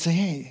and say,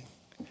 hey,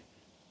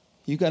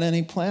 you got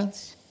any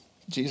plans?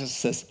 Jesus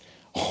says,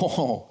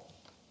 oh,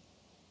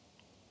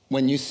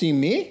 when you see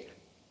me,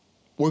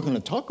 we're going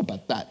to talk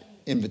about that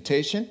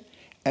invitation,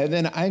 and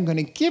then I'm going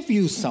to give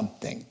you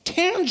something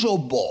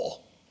tangible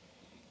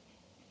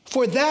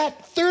for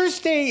that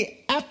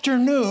Thursday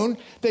afternoon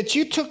that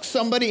you took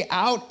somebody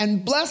out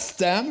and blessed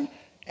them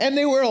And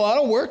they were a lot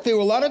of work, they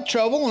were a lot of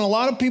trouble, and a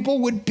lot of people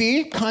would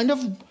be kind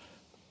of,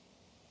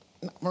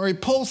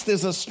 repulsed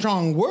is a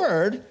strong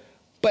word,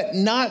 but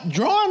not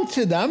drawn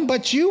to them,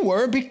 but you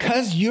were,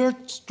 because you're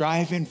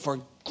striving for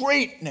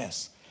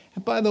greatness.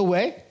 And by the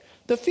way,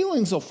 the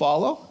feelings will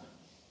follow.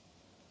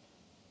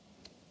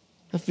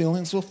 The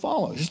feelings will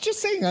follow. He's just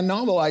saying a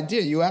novel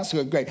idea. You ask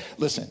a great,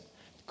 listen,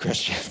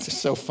 Christians, it's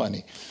so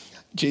funny.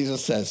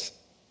 Jesus says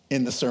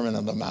in the Sermon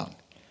on the Mount,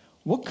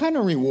 what kind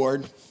of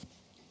reward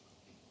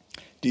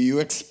do you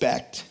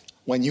expect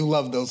when you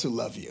love those who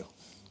love you?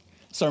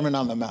 Sermon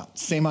on the Mount,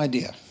 same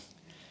idea.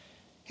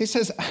 He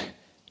says,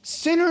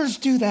 sinners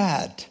do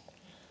that.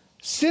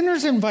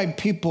 Sinners invite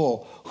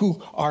people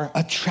who are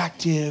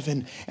attractive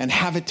and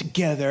have it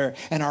together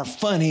and are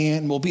funny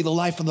and will be the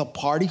life of the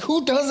party.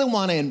 Who doesn't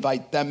want to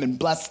invite them and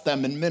bless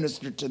them and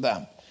minister to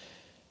them?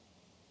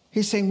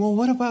 He's saying, well,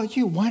 what about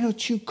you? Why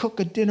don't you cook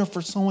a dinner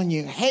for someone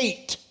you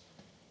hate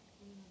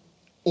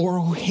or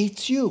who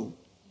hates you?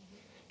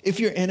 If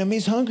your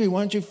enemy's hungry,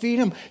 why don't you feed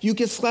him? You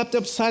get slapped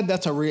upside,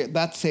 that's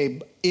a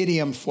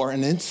idiom for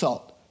an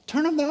insult.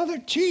 Turn him the other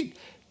cheek.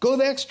 Go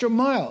the extra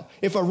mile.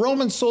 If a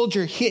Roman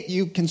soldier hit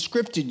you,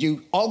 conscripted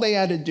you, all they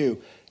had to do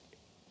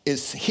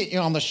is hit you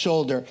on the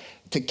shoulder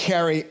to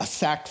carry a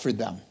sack for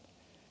them.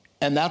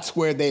 And that's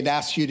where they'd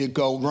ask you to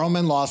go.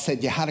 Roman law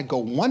said you had to go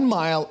 1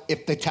 mile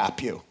if they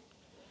tap you.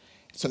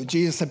 So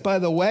Jesus said, by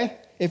the way,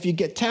 if you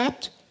get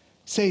tapped,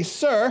 say,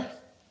 sir,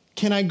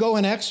 can I go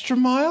an extra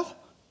mile?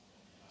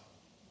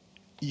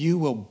 You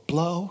will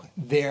blow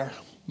their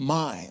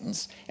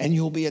minds, and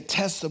you'll be a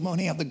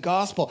testimony of the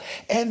gospel.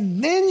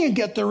 And then you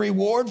get the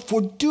reward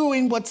for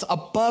doing what's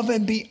above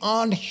and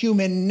beyond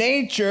human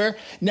nature.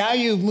 Now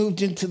you've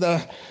moved into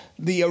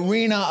the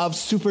arena of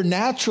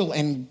supernatural,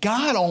 and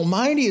God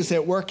Almighty is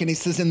at work. And he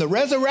says, in the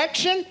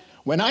resurrection,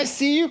 when I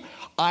see you,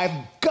 I've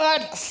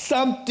got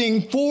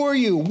something for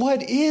you.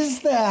 What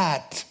is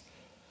that?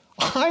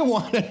 I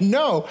want to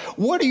know,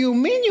 what do you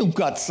mean you've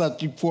got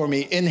something for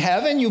me? In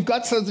heaven, you've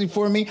got something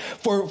for me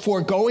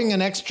for going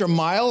an extra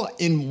mile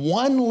in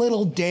one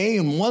little day,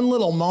 in one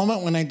little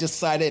moment when I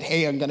decided,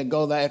 hey, I'm going to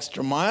go that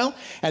extra mile.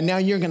 And now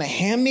you're going to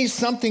hand me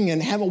something in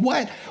heaven.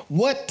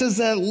 What does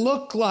that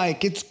look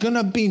like? It's going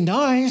to be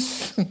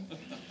nice.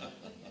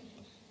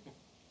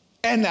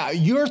 And now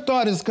your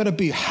thought is going to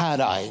be, had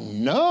I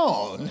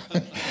known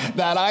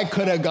that I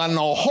could have gotten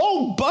a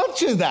whole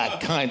bunch of that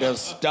kind of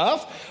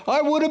stuff,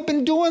 I would have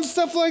been doing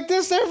stuff like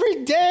this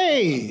every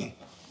day.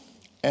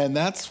 And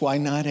that's why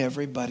not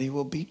everybody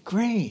will be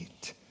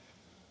great.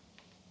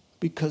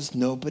 Because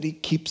nobody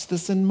keeps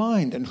this in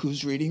mind. And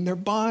who's reading their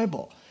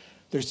Bible?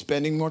 They're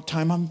spending more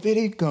time on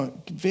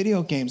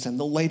video games and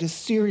the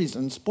latest series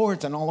and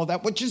sports and all of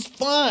that, which is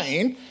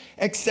fine,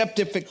 except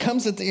if it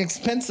comes at the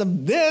expense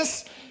of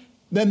this,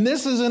 then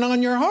this isn't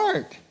on your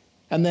heart.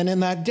 And then in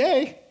that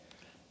day,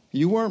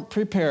 you weren't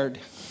prepared.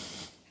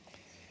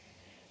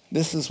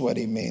 This is what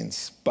he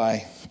means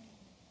by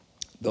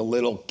the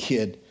little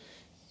kid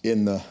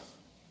in the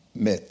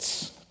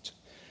midst.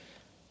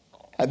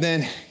 And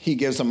then he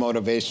gives a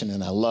motivation,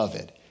 and I love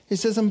it. He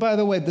says, and by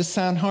the way, this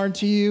sound hard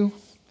to you?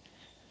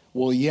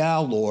 Well, yeah,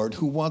 Lord.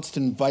 Who wants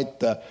to invite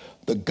the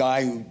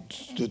guy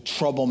who's the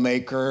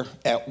troublemaker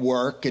at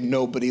work and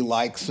nobody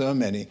likes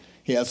him, and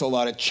he has a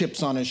lot of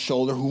chips on his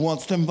shoulder? Who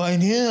wants to invite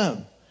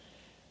him?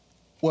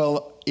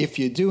 Well, if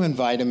you do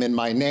invite him in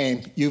my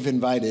name, you've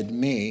invited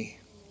me.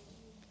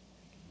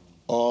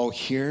 Oh,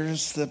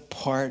 here's the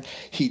part.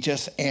 He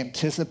just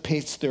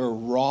anticipates their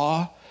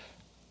raw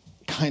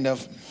kind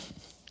of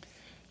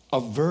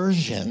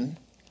aversion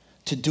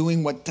to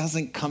doing what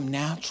doesn't come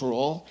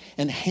natural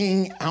and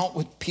hang out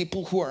with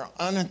people who are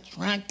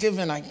unattractive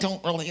and I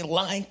don't really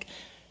like,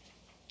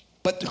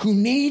 but who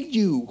need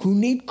you, who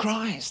need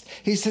Christ.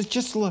 He says,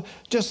 just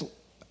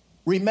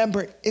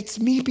remember, it's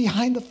me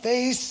behind the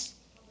face.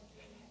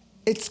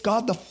 It's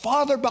God the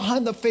Father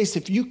behind the face.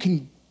 If you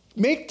can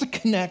make the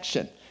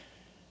connection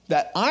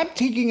that I'm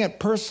taking it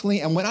personally,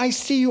 and when I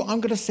see you,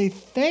 I'm going to say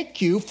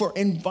thank you for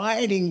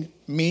inviting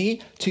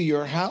me to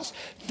your house.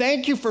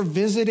 Thank you for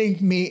visiting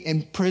me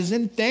in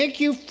prison. Thank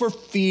you for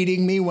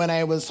feeding me when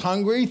I was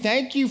hungry.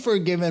 Thank you for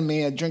giving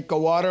me a drink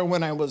of water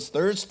when I was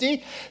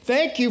thirsty.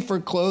 Thank you for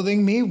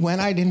clothing me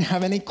when I didn't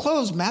have any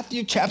clothes.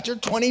 Matthew chapter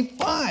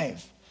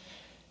 25.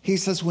 He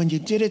says, when you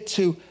did it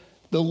to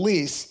the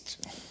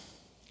least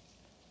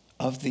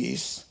of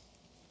these,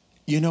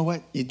 you know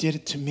what? You did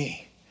it to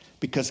me.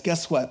 Because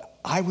guess what?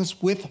 I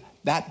was with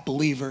that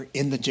believer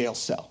in the jail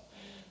cell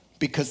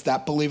because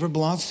that believer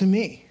belongs to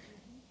me.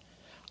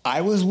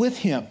 I was with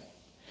him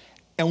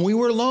and we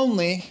were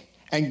lonely,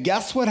 and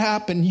guess what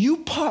happened? You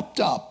popped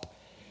up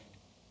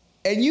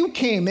and you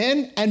came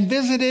in and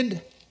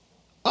visited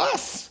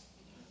us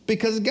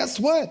because guess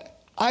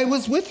what? I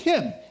was with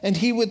him and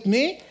he with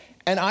me,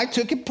 and I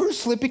took it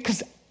personally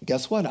because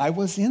guess what? I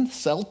was in the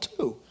cell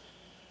too.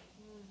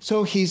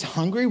 So he's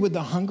hungry with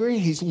the hungry.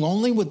 He's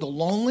lonely with the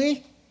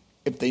lonely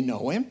if they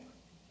know him.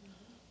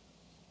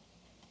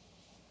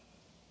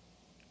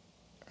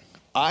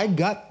 I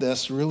got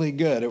this really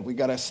good. We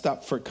got to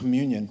stop for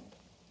communion.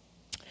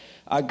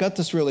 I got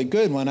this really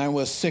good when I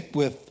was sick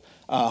with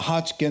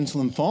Hodgkin's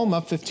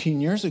lymphoma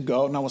 15 years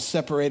ago, and I was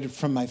separated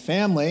from my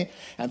family.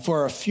 And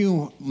for a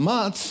few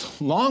months,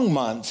 long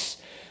months,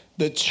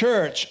 the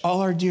church,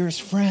 all our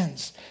dearest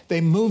friends, they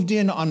moved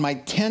in on my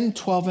 10,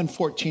 12, and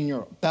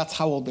 14-year-old. That's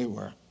how old they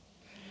were.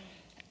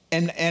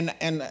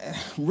 And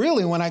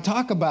really, when I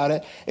talk about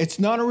it, it's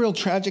not a real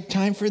tragic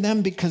time for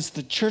them because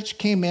the church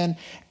came in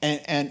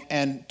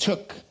and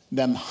took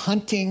them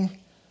hunting,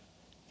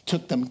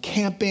 took them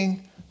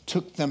camping,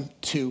 took them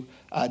to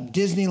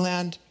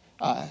Disneyland,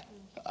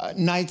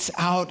 nights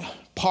out,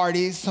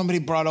 parties. Somebody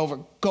brought over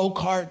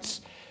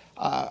go-karts.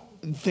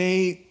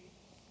 They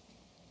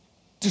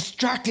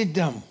distracted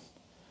them.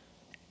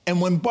 And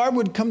when Barb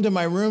would come to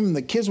my room,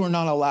 the kids were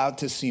not allowed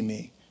to see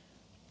me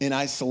in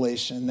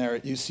isolation there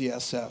at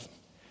UCSF.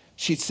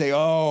 She'd say,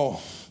 oh,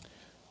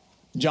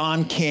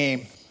 John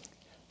came,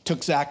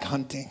 took Zach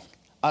hunting.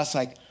 I was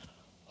like,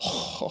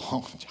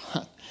 oh,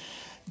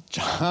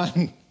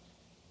 John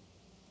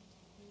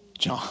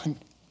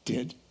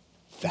did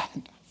that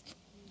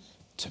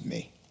to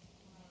me.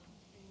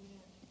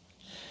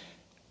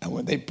 And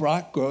when they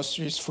brought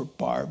groceries for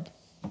Barb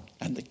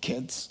and the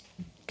kids,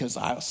 because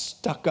I was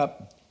stuck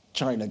up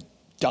trying to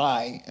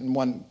die in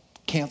one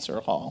cancer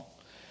hall,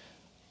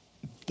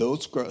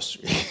 those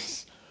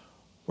groceries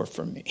were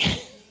for me.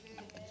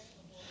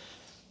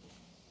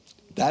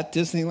 That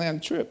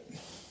Disneyland trip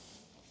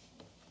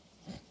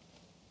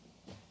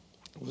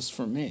was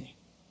for me.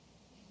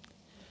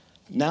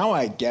 Now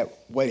I get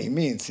what he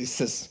means. He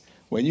says,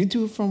 when you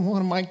do it from one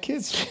of my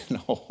kids,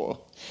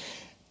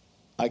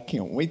 I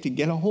can't wait to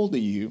get a hold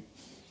of you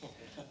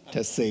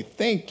to say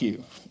thank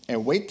you.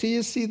 And wait till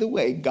you see the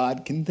way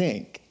God can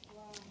think.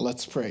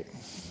 Let's pray.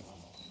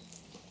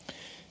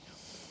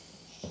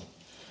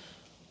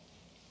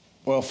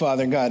 Well,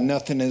 Father God,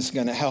 nothing is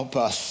going to help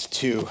us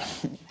to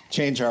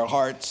change our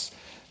hearts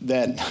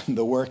than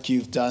the work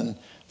you've done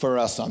for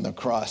us on the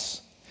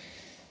cross.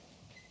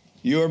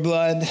 Your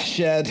blood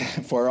shed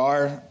for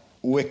our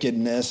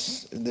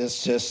wickedness,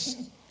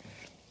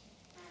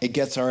 it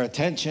gets our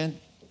attention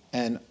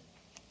and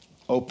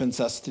opens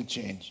us to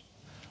change.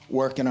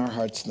 Work in our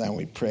hearts now,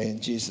 we pray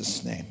in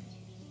Jesus' name.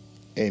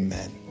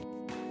 Amen.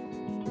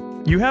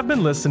 You have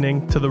been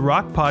listening to the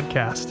Rock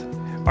Podcast.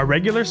 Our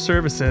regular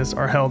services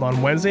are held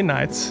on Wednesday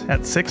nights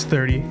at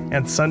 6:30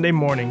 and Sunday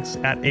mornings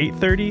at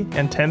 8:30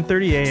 and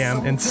 10:30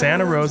 a.m. in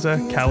Santa Rosa,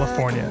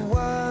 California.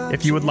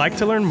 If you would like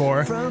to learn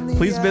more,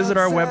 please visit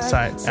our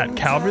website at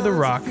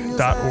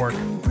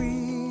calvarytherock.org.